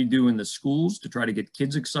work that we do in the schools to try to get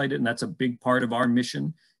kids excited. And that's a big part of our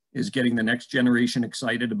mission, is getting the next generation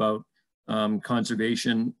excited about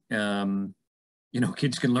conservation. You know,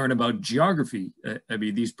 kids can learn about geography. I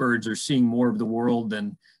mean, these birds are seeing more of the world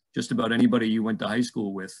than just about anybody you went to high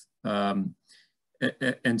school with. And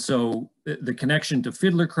so the connection to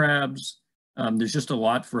fiddler crabs, there's just a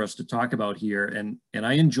lot for us to talk about here. And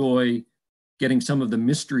I enjoy getting some of the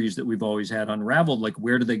mysteries that we've always had unraveled, like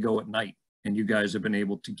where do they go at night? And you guys have been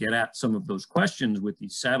able to get at some of those questions with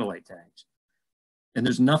these satellite tags. And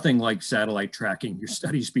there's nothing like satellite tracking your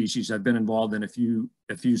study species. I've been involved in a few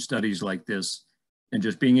studies like this, and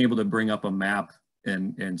just being able to bring up a map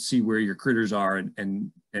and see where your critters are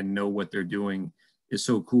and know what they're doing is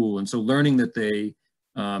so cool. And so learning that they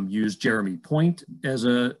use Jeremy Point as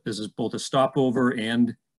both a stopover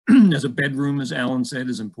and as a bedroom, as Alan said,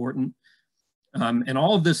 is important. And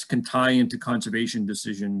all of this can tie into conservation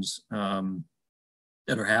decisions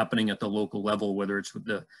that are happening at the local level, whether it's with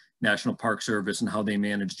the National Park Service and how they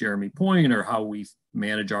manage Jeremy Point, or how we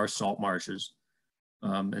manage our salt marshes.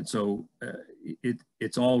 And so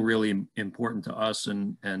it's all really important to us,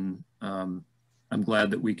 and I'm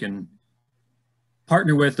glad that we can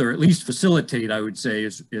partner with, or at least facilitate, I would say,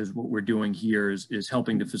 is what we're doing here, is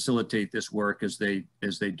helping to facilitate this work as they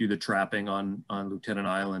do the trapping on Lieutenant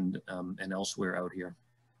Island and elsewhere out here.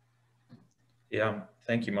 Yeah,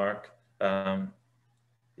 thank you, Mark.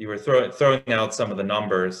 You were throwing out some of the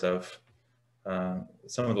numbers of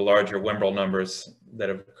some of the larger Whimbrel numbers that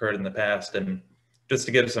have occurred in the past, and just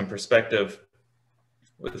to give some perspective,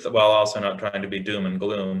 while also not trying to be doom and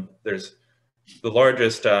gloom, there's the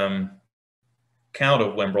largest count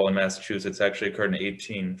of Whimbrel in Massachusetts actually occurred in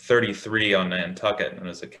 1833 on Nantucket, and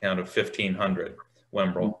it's a count of 1,500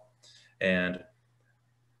 Whimbrel. And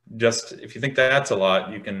just, if you think that's a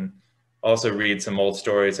lot, you can also read some old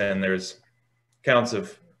stories, and there's counts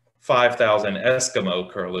of 5,000 Eskimo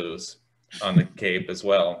curlews on the Cape as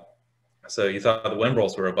well. So you thought the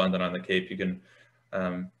Whimbrels were abundant on the Cape, you can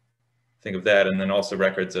think of that, and then also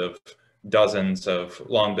records of dozens of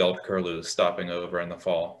long-billed curlews stopping over in the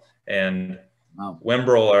fall. And wow.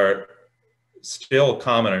 Whimbrel are still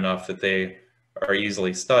common enough that they are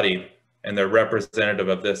easily studied. and they're representative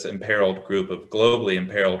of this globally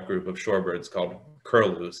imperiled group of shorebirds called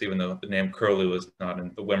curlews, even though the name curlew is not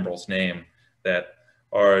in the Whimbrel's name, that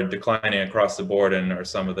are declining across the board and are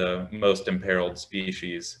some of the most imperiled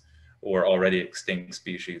species or already extinct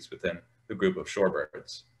species within the group of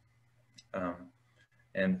shorebirds.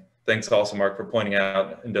 And thanks also, Mark, for pointing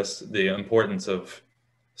out just the importance of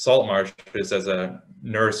salt marshes as a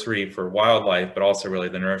nursery for wildlife, but also really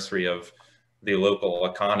the nursery of the local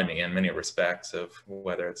economy in many respects, of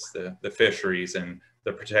whether it's the fisheries and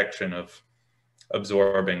the protection of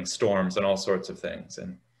absorbing storms and all sorts of things,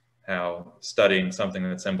 and how studying something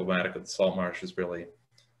that's emblematic of the salt marsh is really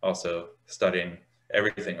also studying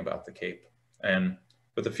everything about the Cape. And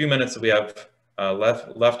with the few minutes that we have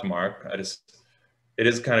left, Mark, it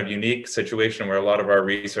is kind of unique situation where a lot of our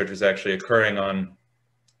research is actually occurring on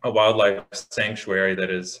a wildlife sanctuary that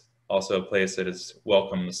is also a place that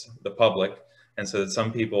welcomes the public. And so that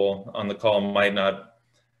some people on the call might not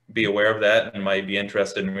be aware of that and might be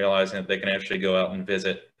interested in realizing that they can actually go out and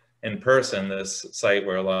visit in person this site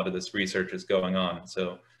where a lot of this research is going on.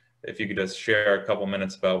 So if you could just share a couple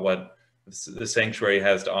minutes about what the sanctuary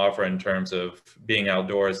has to offer in terms of being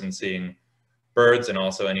outdoors and seeing birds, and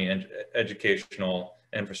also any educational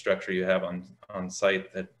infrastructure you have on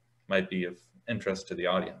site that might be of interest to the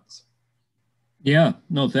audience. Yeah,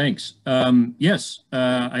 no, thanks. Yes,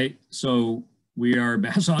 so we are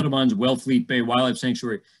Bass Audubon's Wellfleet Bay Wildlife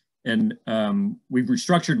Sanctuary, and we've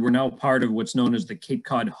restructured. We're now part of what's known as the Cape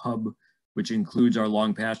Cod Hub, which includes our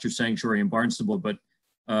Long Pasture Sanctuary in Barnstable, but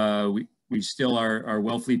we still are our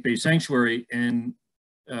Wellfleet Bay Sanctuary, and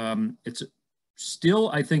it's still,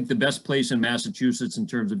 I think, the best place in Massachusetts in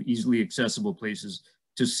terms of easily accessible places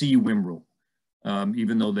to see Whimbrel,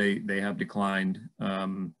 even though they have declined.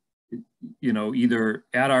 You know, either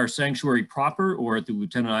at our sanctuary proper or at the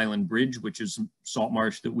Lieutenant Island Bridge, which is some salt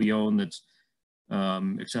marsh that we own that's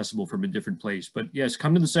accessible from a different place. But yes,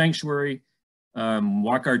 come to the sanctuary,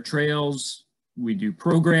 walk our trails. We do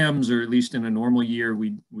programs, or at least in a normal year,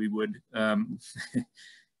 we would,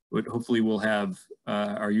 hopefully we'll have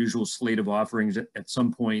our usual slate of offerings at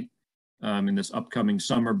some point in this upcoming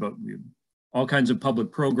summer, but we have all kinds of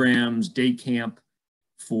public programs, day camp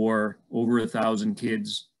for over 1,000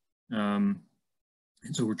 kids. And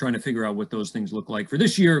so we're trying to figure out what those things look like for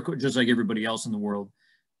this year, just like everybody else in the world,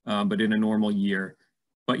 but in a normal year.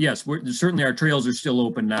 But yes, certainly our trails are still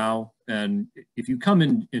open now. And if you come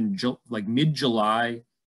in like mid-July,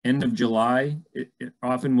 end of July,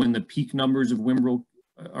 often when the peak numbers of Whimbrel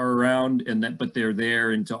are around, but they're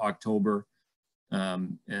there into October,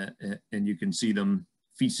 and you can see them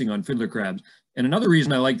feasting on fiddler crabs. And another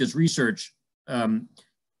reason I like this research,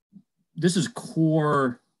 this is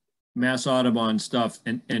core Mass Audubon stuff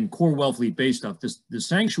and core Wellfleet Bay stuff. The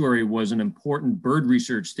sanctuary was an important bird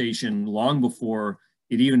research station long before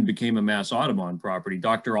it even became a Mass Audubon property.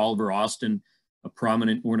 Dr. Oliver Austin, a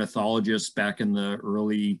prominent ornithologist back in the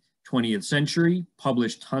early 20th century,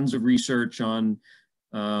 published tons of research on,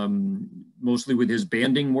 mostly with his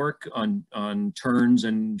banding work on terns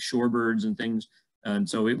and shorebirds and things. And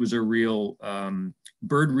so it was a real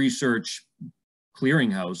bird research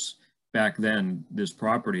clearinghouse back then, this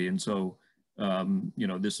property. And so, you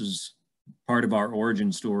know, this is part of our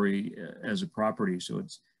origin story as a property. So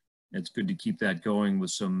it's good to keep that going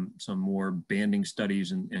with some more banding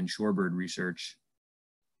studies and shorebird research.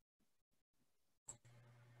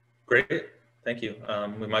 Great, thank you.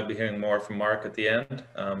 We might be hearing more from Mark at the end,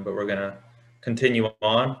 but we're gonna continue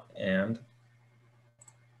on and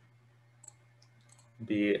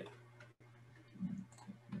be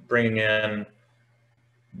bringing in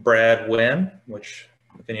Brad Winn, which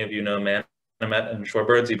if any of you know Manomet and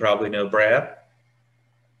shorebirds, you probably know Brad.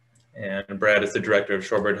 And Brad is the Director of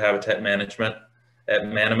Shorebird Habitat Management at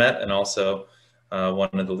Manomet, and also one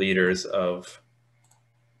of the leaders of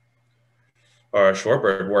our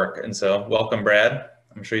shorebird work. And so welcome, Brad.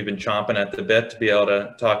 I'm sure you've been chomping at the bit to be able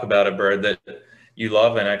to talk about a bird that you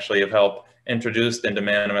love and actually have helped introduced into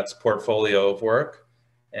Manomet's portfolio of work.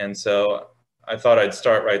 And so I thought I'd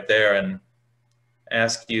start right there and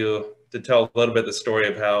ask you to tell a little bit the story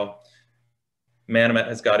of how Manomet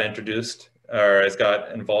has got introduced or has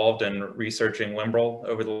got involved in researching Whimbrel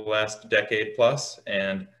over the last decade plus,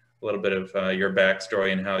 and a little bit of your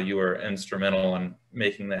backstory and how you were instrumental in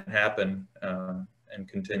making that happen and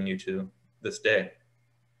continue to this day.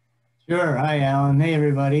 Sure. Hi, Alan. Hey,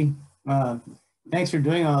 everybody. Thanks for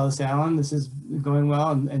doing all this, Alan. This is going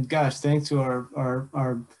well. And gosh, thanks to our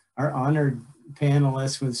honored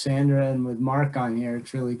panelists with Sandra and with Mark on here.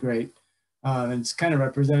 It's really great. It's kind of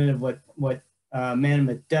representative of what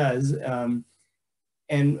Manomet does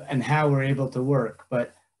and how we're able to work.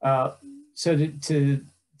 But so to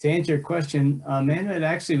answer your question, Manomet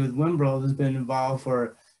actually with Whimbrel has been involved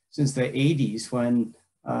since the 80s when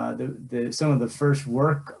some of the first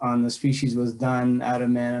work on the species was done out of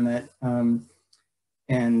Manomet.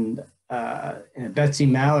 And Betsy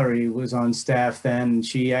Mallory was on staff then.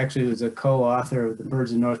 She actually was a co-author of the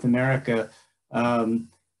Birds of North America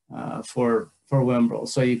for Whimbrel.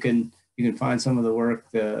 So you can find some of the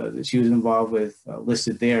work that she was involved with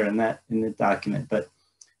listed there in the document. But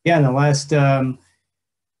yeah, in the last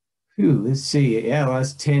let's see, yeah,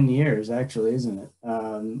 last 10 years actually, isn't it?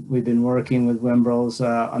 We've been working with Whimbrels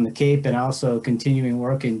on the Cape and also continuing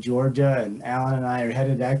work in Georgia. And Alan and I are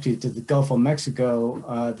headed actually to the Gulf of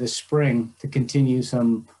Mexico this spring to continue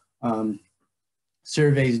some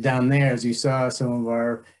surveys down there. As you saw, some of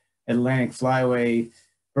our Atlantic flyway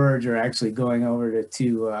birds are actually going over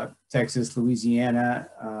to Texas, Louisiana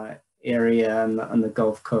area on the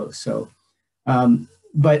Gulf Coast. So, gosh,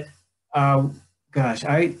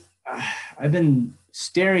 I've been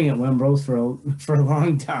staring at Whimbrels for a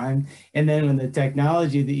long time. And then when the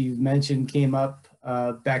technology that you've mentioned came up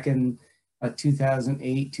back in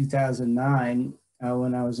 2008, 2009,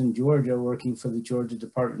 when I was in Georgia working for the Georgia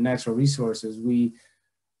Department of Natural Resources, we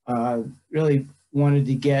really wanted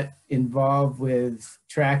to get involved with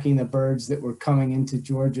tracking the birds that were coming into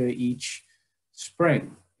Georgia each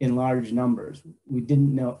spring in large numbers. We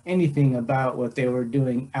didn't know anything about what they were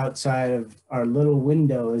doing outside of our little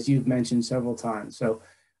window, as you've mentioned several times. So,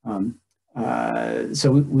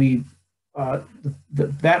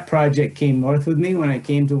 that project came north with me when I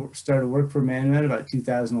came to start to work for Manomet about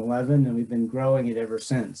 2011, and we've been growing it ever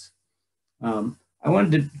since. I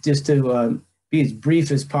wanted to be as brief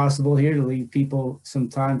as possible here to leave people some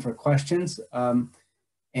time for questions.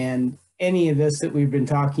 And any of this that we've been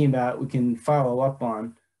talking about, we can follow up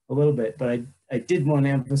on a little bit, but I did want to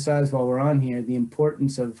emphasize while we're on here the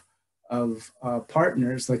importance of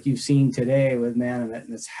partners like you've seen today with Manomet,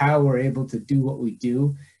 and it's how we're able to do what we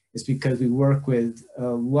do. It's because we work with a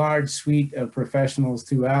large suite of professionals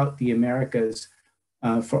throughout the Americas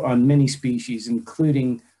on many species,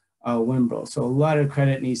 including Whimbrel. So a lot of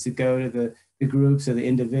credit needs to go to the groups or the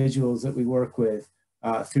individuals that we work with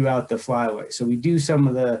throughout the flyway. So we do some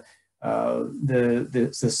of the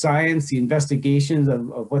science, the investigations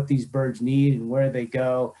of what these birds need and where they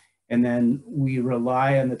go. And then we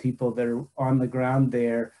rely on the people that are on the ground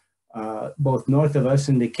there, both north of us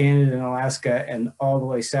into Canada and Alaska and all the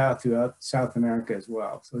way south throughout South America as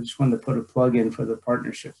well. So I just wanted to put a plug in for the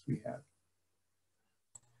partnerships we have.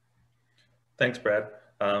 Thanks, Brad.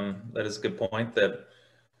 That is a good point that,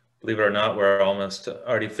 believe it or not, we're almost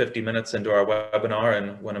already 50 minutes into our webinar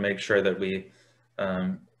and want to make sure that we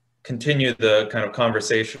continue the kind of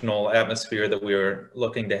conversational atmosphere that we were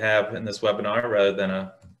looking to have in this webinar rather than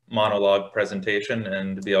a monologue presentation,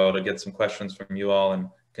 and to be able to get some questions from you all and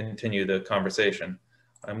continue the conversation.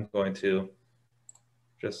 I'm going to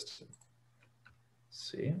just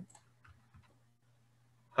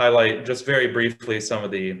highlight just very briefly some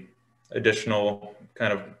of the additional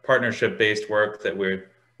kind of partnership-based work that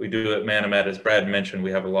we do at Manomet. As Brad mentioned,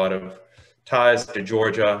 we have a lot of ties to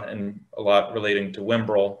Georgia and a lot relating to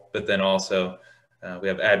Whimbrel, but then also we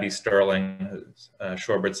have Abby Sterling, who's a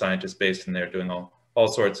shorebird scientist based in there doing all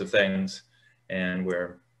sorts of things. And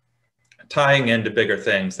we're tying into bigger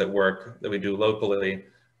things that we do locally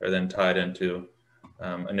are then tied into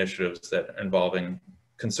initiatives that involving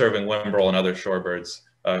conserving Whimbrel and other shorebirds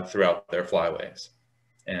throughout their flyways.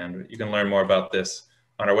 And you can learn more about this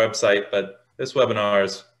on our website, but this webinar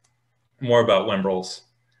is more about Whimbrels.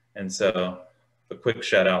 And so a quick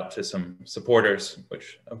shout out to some supporters,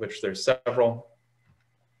 of which there's several,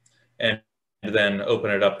 and then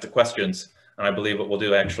open it up to questions. And I believe what we'll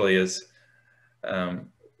do actually is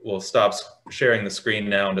we'll stop sharing the screen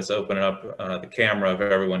now and just open up the camera of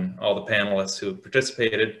everyone, all the panelists who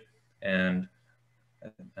participated, and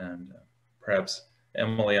perhaps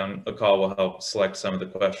Emily on the call will help select some of the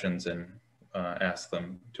questions and ask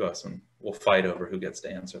them to us, and we'll fight over who gets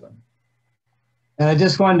to answer them. And I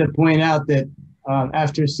just wanted to point out that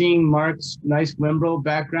after seeing Mark's nice Whimbrel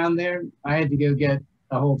background there, I had to go get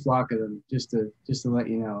a whole flock of them just to let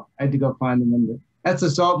you know. I had to go find them. That's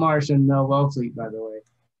a salt marsh in Wellfleet, by the way.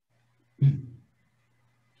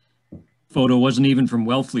 Photo wasn't even from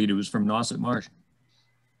Wellfleet, it was from Nauset Marsh.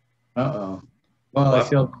 Uh-oh. Well,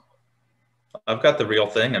 I've got the real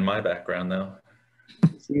thing in my background though.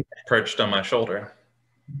 Perched on my shoulder.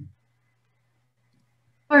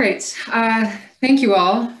 All right, thank you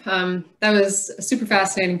all. That was a super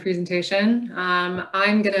fascinating presentation.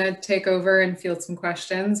 I'm gonna take over and field some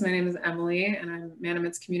questions. My name is Emily and I'm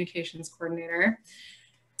Manomet's communications coordinator.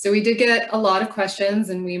 So we did get a lot of questions,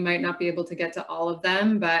 and we might not be able to get to all of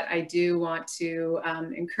them, but I do want to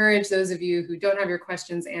encourage those of you who don't have your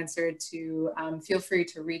questions answered to feel free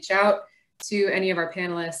to reach out to any of our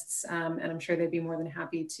panelists, and I'm sure they'd be more than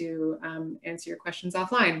happy to answer your questions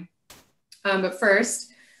offline. But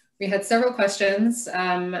first, we had several questions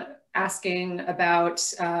asking about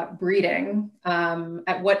breeding.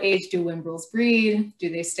 At what age do Whimbrels breed? Do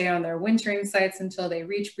they stay on their wintering sites until they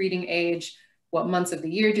reach breeding age? What months of the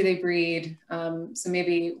year do they breed? So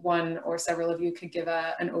maybe one or several of you could give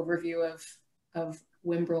an overview of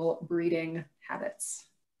Whimbrel breeding habits.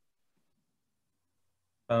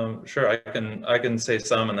 Sure, I can say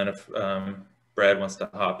some, and then if Brad wants to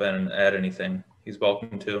hop in and add anything, he's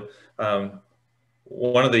welcome to.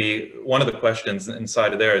 One of the questions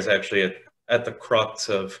inside of there is actually at the crux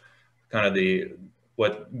of kind of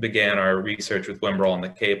what began our research with Whimbrel on the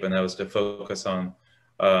Cape, and that was to focus on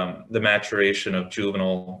the maturation of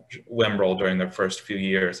juvenile Whimbrel during their first few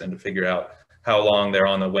years, and to figure out how long they're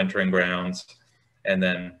on the wintering grounds, and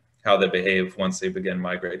then how they behave once they begin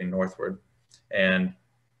migrating northward. And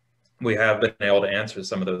we have been able to answer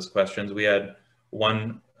some of those questions. We had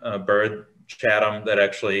one bird, Chatham, that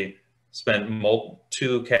actually spent 3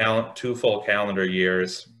 full calendar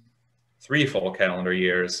years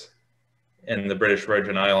in the British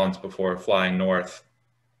Virgin Islands before flying north.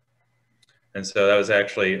 And so that was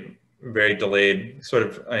actually very delayed, sort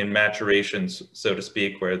of in maturation, so to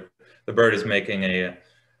speak, where the bird is making a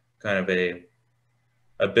kind of a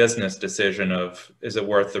business decision of, is it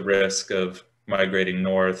worth the risk of migrating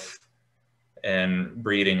north and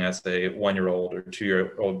breeding as a 1-year-old or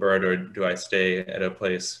 2-year-old bird, or do I stay at a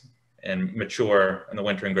place and mature in the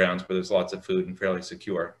wintering grounds where there's lots of food and fairly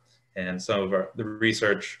secure? And some of the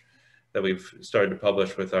research that we've started to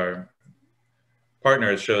publish with our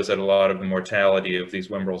partners shows that a lot of the mortality of these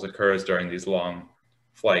Whimbrels occurs during these long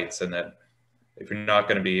flights, and that if you're not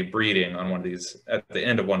going to be breeding on one of these, at the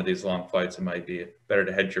end of one of these long flights, it might be better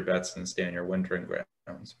to hedge your bets than stay in your wintering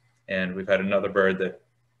grounds. And we've had another bird that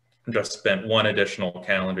just spent 1 additional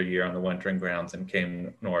calendar year on the wintering grounds and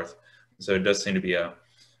came north. So it does seem to be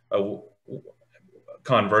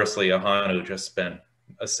conversely, a Hanu just spent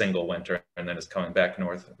a single winter and then is coming back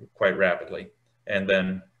north quite rapidly. And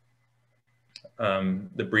then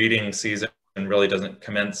the breeding season really doesn't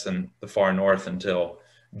commence in the far north until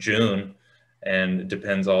June, and it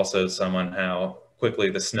depends also some on how quickly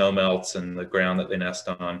the snow melts and the ground that they nest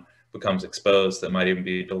on becomes exposed. That might even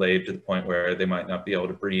be delayed to the point where they might not be able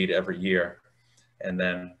to breed every year. And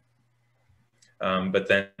then, but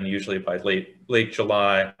then usually by late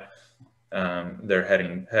July, they're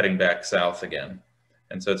heading back south again.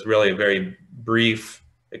 And so it's really a very brief,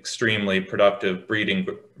 extremely productive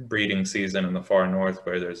breeding season in the far north,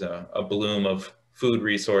 where there's a bloom of food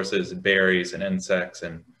resources, berries and insects.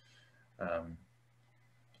 And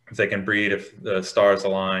if they can breed, if the stars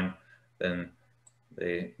align, then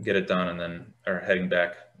they get it done and then are heading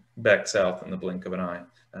back south in the blink of an eye.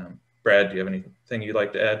 Brad, do you have anything you'd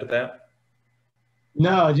like to add to that?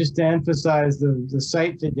 No, just to emphasize the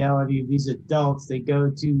site fidelity of these adults. They go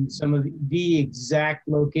to some of the exact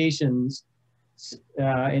locations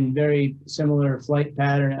in very similar flight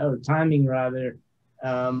pattern or timing rather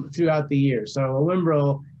throughout the year. So a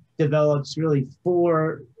Whimbrel develops really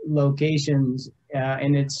 4 locations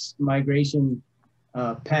in its migration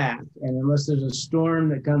path. And unless there's a storm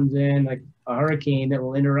that comes in, like a hurricane that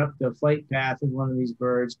will interrupt the flight path of one of these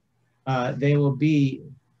birds, they will be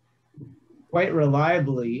quite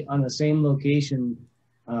reliably on the same location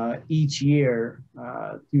each year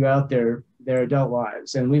throughout their adult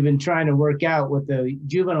lives. And we've been trying to work out what the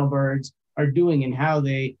juvenile birds are doing and how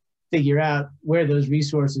they figure out where those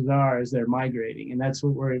resources are as they're migrating. And that's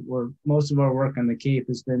what we're most of our work on the Cape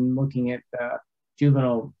has been looking at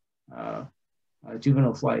juvenile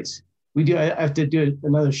flights. I have to do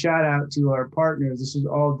another shout out to our partners. This is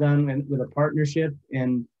all done with a partnership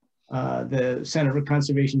in the Center for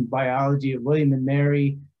Conservation Biology of William and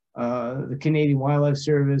Mary, the Canadian Wildlife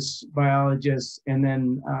Service biologists, and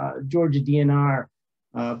then Georgia DNR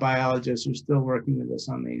biologists are still working with us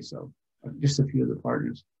on these. So just a few of the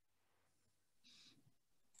partners.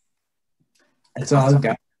 That's all I've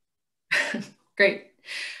got. Great.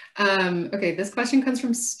 Okay, this question comes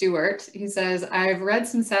from Stuart. He says, I've read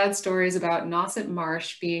some sad stories about Nauset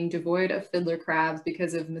Marsh being devoid of fiddler crabs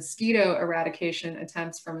because of mosquito eradication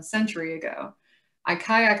attempts from a century ago. I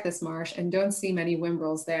kayak this marsh and don't see many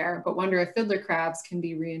Whimbrels there, but wonder if fiddler crabs can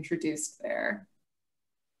be reintroduced there.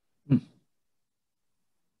 I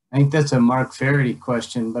think that's a Mark Faherty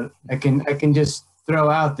question, but I can just throw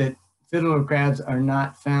out that fiddler crabs are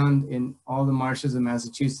not found in all the marshes of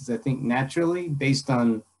Massachusetts, I think naturally, based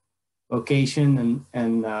on location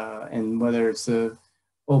and whether it's the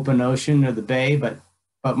open ocean or the bay. But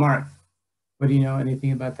Mark, what do you know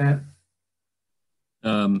anything about that?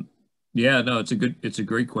 Yeah, no, it's a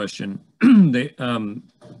great question. The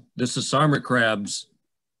Sassarmid crabs,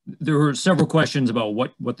 there were several questions about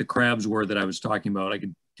what the crabs were that I was talking about. I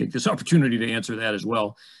could take this opportunity to answer that as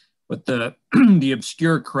well. But the the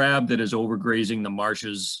obscure crab that is overgrazing the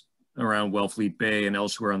marshes around Wellfleet Bay and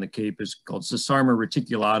elsewhere on the Cape is called Sassarmid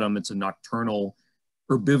reticulatum. It's a nocturnal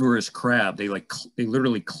herbivorous crab. They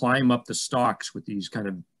literally climb up the stalks with these kind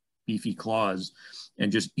of beefy claws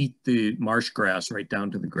and just eat the marsh grass right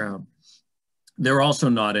down to the ground. They're also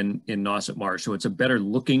not in Nauset Marsh, so it's a better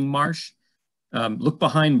looking marsh. Look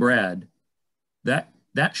behind Brad. That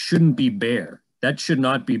shouldn't be bare. That should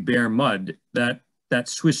not be bare mud. That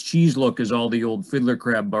Swiss cheese look is all the old fiddler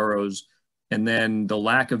crab burrows, and then the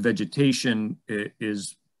lack of vegetation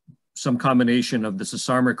is some combination of the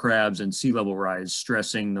Sassarmid crabs and sea level rise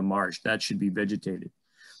stressing the marsh. That should be vegetated.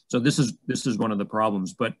 So this is one of the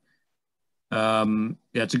problems. But yeah,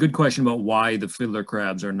 it's a good question about why the fiddler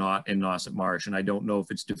crabs are not in Nauset Marsh, and I don't know if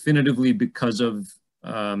it's definitively because of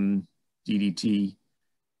DDT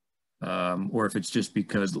or if it's just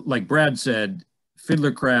because, like Brad said,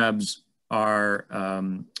 fiddler crabs are,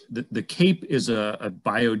 the Cape is a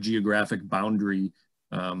biogeographic boundary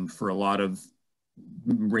for a lot of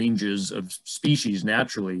ranges of species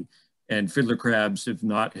naturally, and fiddler crabs have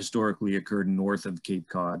not historically occurred north of Cape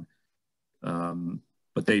Cod,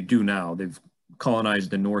 but they do now. They've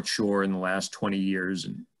colonized the North Shore in the last 20 years,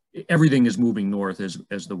 and everything is moving north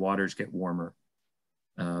as the waters get warmer.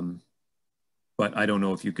 But I don't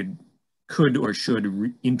know if you could or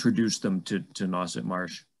should introduce them to Nauset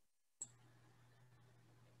Marsh.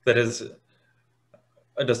 That is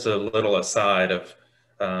just a little aside of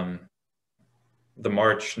the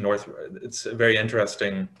march north. It's very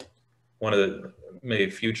interesting. One of the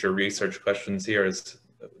maybe future research questions here is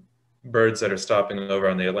birds that are stopping over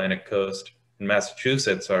on the Atlantic coast in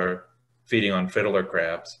Massachusetts are feeding on fiddler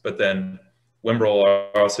crabs, but then Whimbrel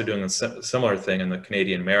are also doing a similar thing in the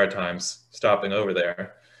Canadian Maritimes, stopping over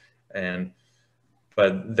there,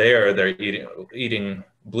 but they're eating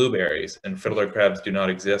blueberries, and fiddler crabs do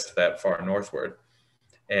not exist that far northward.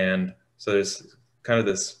 And so there's kind of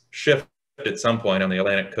this shift at some point on the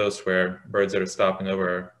Atlantic coast where birds that are stopping over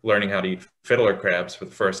are learning how to eat fiddler crabs for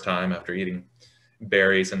the first time after eating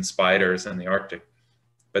berries and spiders in the Arctic.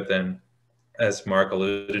 But then, as Mark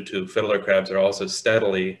alluded to, fiddler crabs are also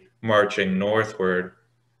steadily marching northward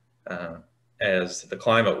as the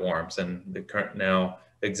climate warms, and they now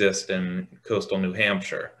exist in coastal New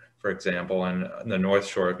Hampshire, for example, and the North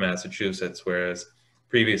Shore of Massachusetts, whereas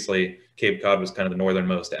previously Cape Cod was kind of the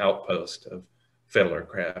northernmost outpost of fiddler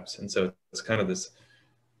crabs. And so it's kind of this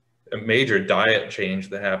major diet change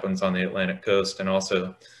that happens on the Atlantic coast, and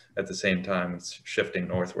also at the same time it's shifting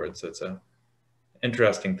northward. So it's a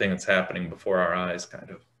interesting thing that's happening before our eyes,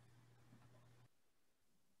 kind of.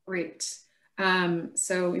 Great.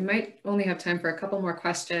 So we might only have time for a couple more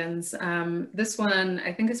questions. This one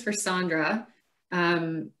I think is for Sandra.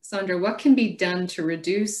 Sandra, what can be done to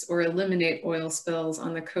reduce or eliminate oil spills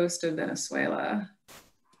on the coast of Venezuela?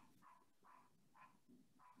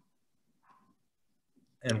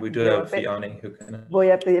 And we do have Vianney who can...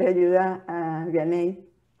 Voy a pedir ayuda a Vianney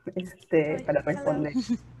para responder.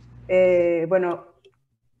 Bueno,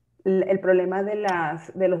 el problema de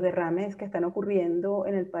los derrames que están ocurriendo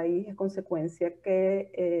en el país es consecuencia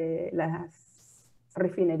que las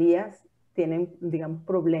refinerías tienen, digamos,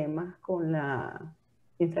 problemas con la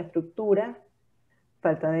infraestructura,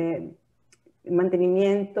 falta de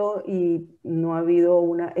mantenimiento, y no ha habido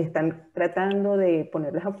están tratando de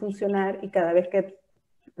ponerlas a funcionar, y cada vez que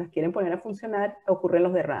las quieren poner a funcionar ocurren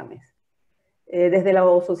los derrames. Desde la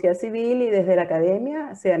sociedad civil y desde la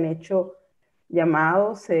academia se han hecho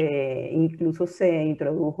llamados, incluso se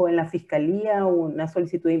introdujo en la fiscalía una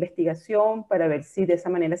solicitud de investigación para ver si de esa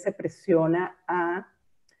manera se presiona a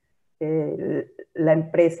la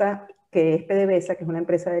empresa que es PDVSA, que es una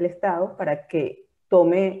empresa del Estado, para que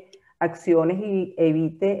tome acciones y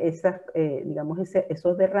evite digamos,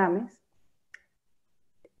 esos derrames.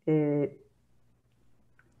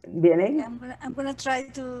 Vianney? I'm going to try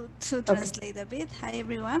to translate a bit. Hi,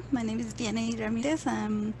 everyone. My name is Vianney Ramirez.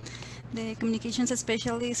 I'm the communications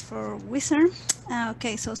specialist for WISR.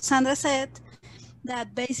 Okay, so Sandra said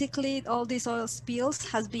that basically all these oil spills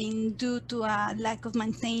has been due to a lack of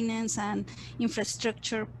maintenance and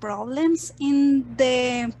infrastructure problems in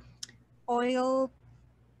the oil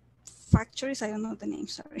factories. I don't know the name,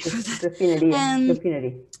 sorry.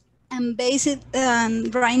 Refinery. And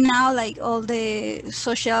right now, like all the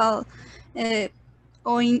social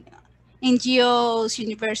NGOs,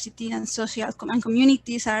 university, and social and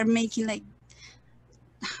communities are making, like,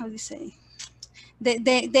 how do you say,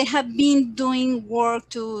 they have been doing work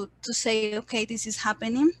to say, okay, this is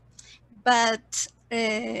happening, but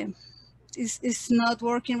it's not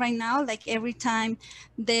working right now. Like, every time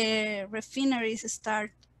the refineries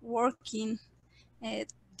start working,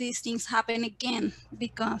 these things happen again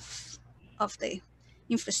because of the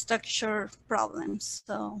infrastructure problems.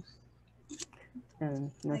 So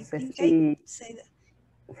No I sé think si... I say that.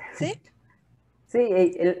 ¿Sí? Sí,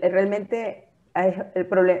 realmente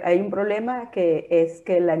hay un problema, que es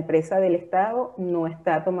que la empresa del Estado no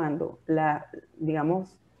está tomando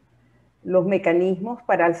digamos, los mecanismos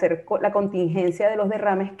para hacer la contingencia de los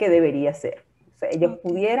derrames que debería ser. O sea, ellos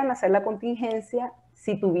pudieran hacer la contingencia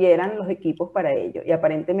si tuvieran los equipos para ello, y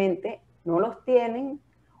aparentemente no los tienen,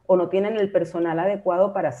 o no tienen el personal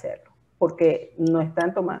adecuado para hacerlo, porque no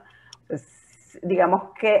están tomando. Pues,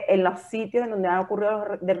 digamos que en los sitios en donde han ocurrido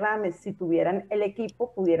los derrames, si tuvieran el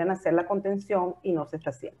equipo, pudieran hacer la contención, y no se está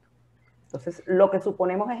haciendo. Entonces, lo que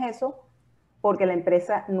suponemos es eso, porque la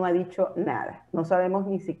empresa no ha dicho nada. No sabemos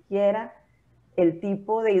ni siquiera el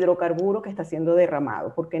tipo de hidrocarburo que está siendo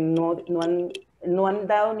derramado, porque no han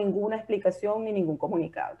dado ninguna explicación ni ningún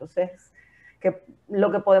comunicado. Entonces,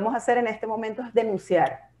 lo que podemos hacer en este momento es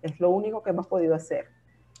denunciar. Es lo único que hemos podido hacer.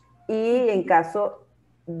 Y en caso,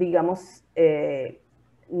 digamos,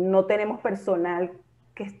 no tenemos personal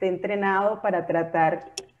que esté entrenado para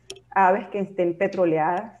tratar aves que estén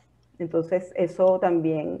petroleadas. Entonces, eso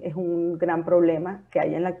también es un gran problema que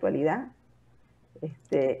hay en la actualidad.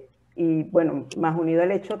 Y bueno, más unido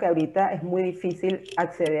al hecho que ahorita es muy difícil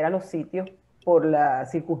acceder a los sitios por la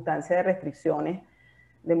circunstancia de restricciones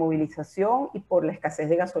de movilización y por la escasez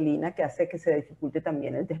de gasolina, que hace que se dificulte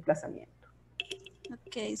también el desplazamiento.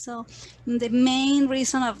 Okay, so the main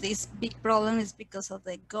reason of this big problem is because of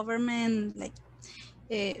the government, like,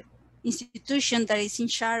 institution that is in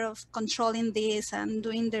charge of controlling this and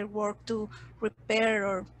doing their work to repair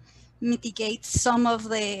or mitigate some of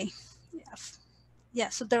the,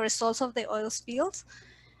 so the results of the oil spills,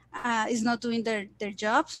 is not doing their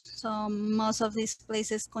jobs. So most of these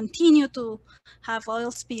places continue to have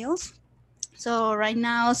oil spills. So right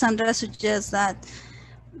now, Sandra suggests that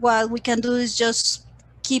what we can do is just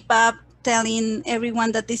keep up telling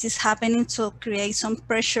everyone that this is happening, to create some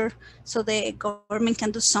pressure so the government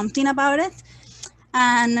can do something about it.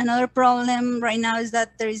 And another problem right now is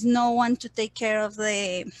that there is no one to take care of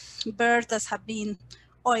the birds that have been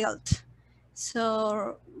oiled.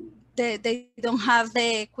 So they don't have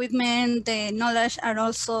the equipment, the knowledge, and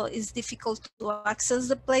also it's difficult to access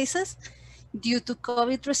the places due to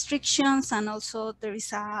COVID restrictions, and also there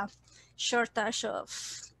is a shortage of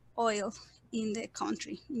oil in the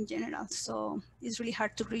country in general. So it's really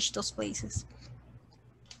hard to reach those places.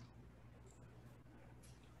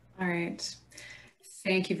 All right.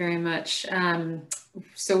 Thank you very much.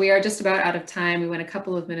 So we are just about out of time. We went a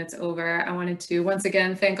couple of minutes over. I wanted to once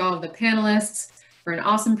again thank all of the panelists for an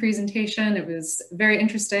awesome presentation. It was very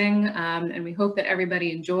interesting, and we hope that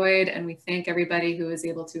everybody enjoyed, and we thank everybody who was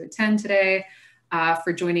able to attend today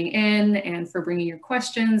for joining in and for bringing your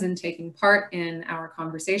questions and taking part in our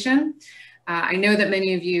conversation. I know that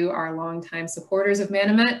many of you are longtime supporters of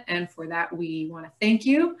Manomet, and for that we want to thank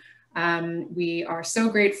you. We are so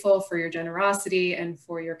grateful for your generosity and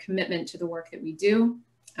for your commitment to the work that we do.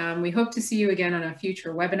 We hope to see you again on a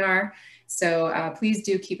future webinar. So please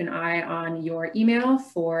do keep an eye on your email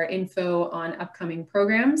for info on upcoming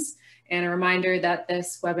programs. And a reminder that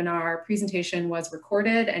this webinar presentation was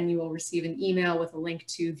recorded, and you will receive an email with a link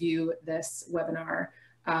to view this webinar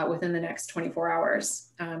within the next 24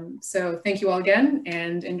 hours. So thank you all again,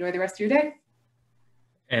 and enjoy the rest of your day.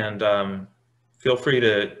 And feel free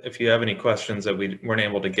to, if you have any questions that we weren't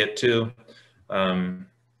able to get to,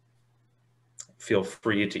 feel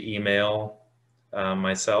free to email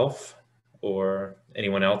myself or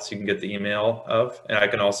anyone else you can get the email of. And I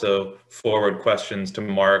can also forward questions to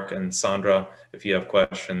Mark and Sandra. If you have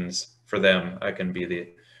questions for them, I can be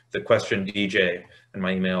the question DJ, and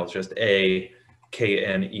my email is just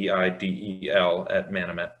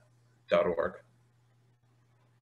akneidel@manomet.org.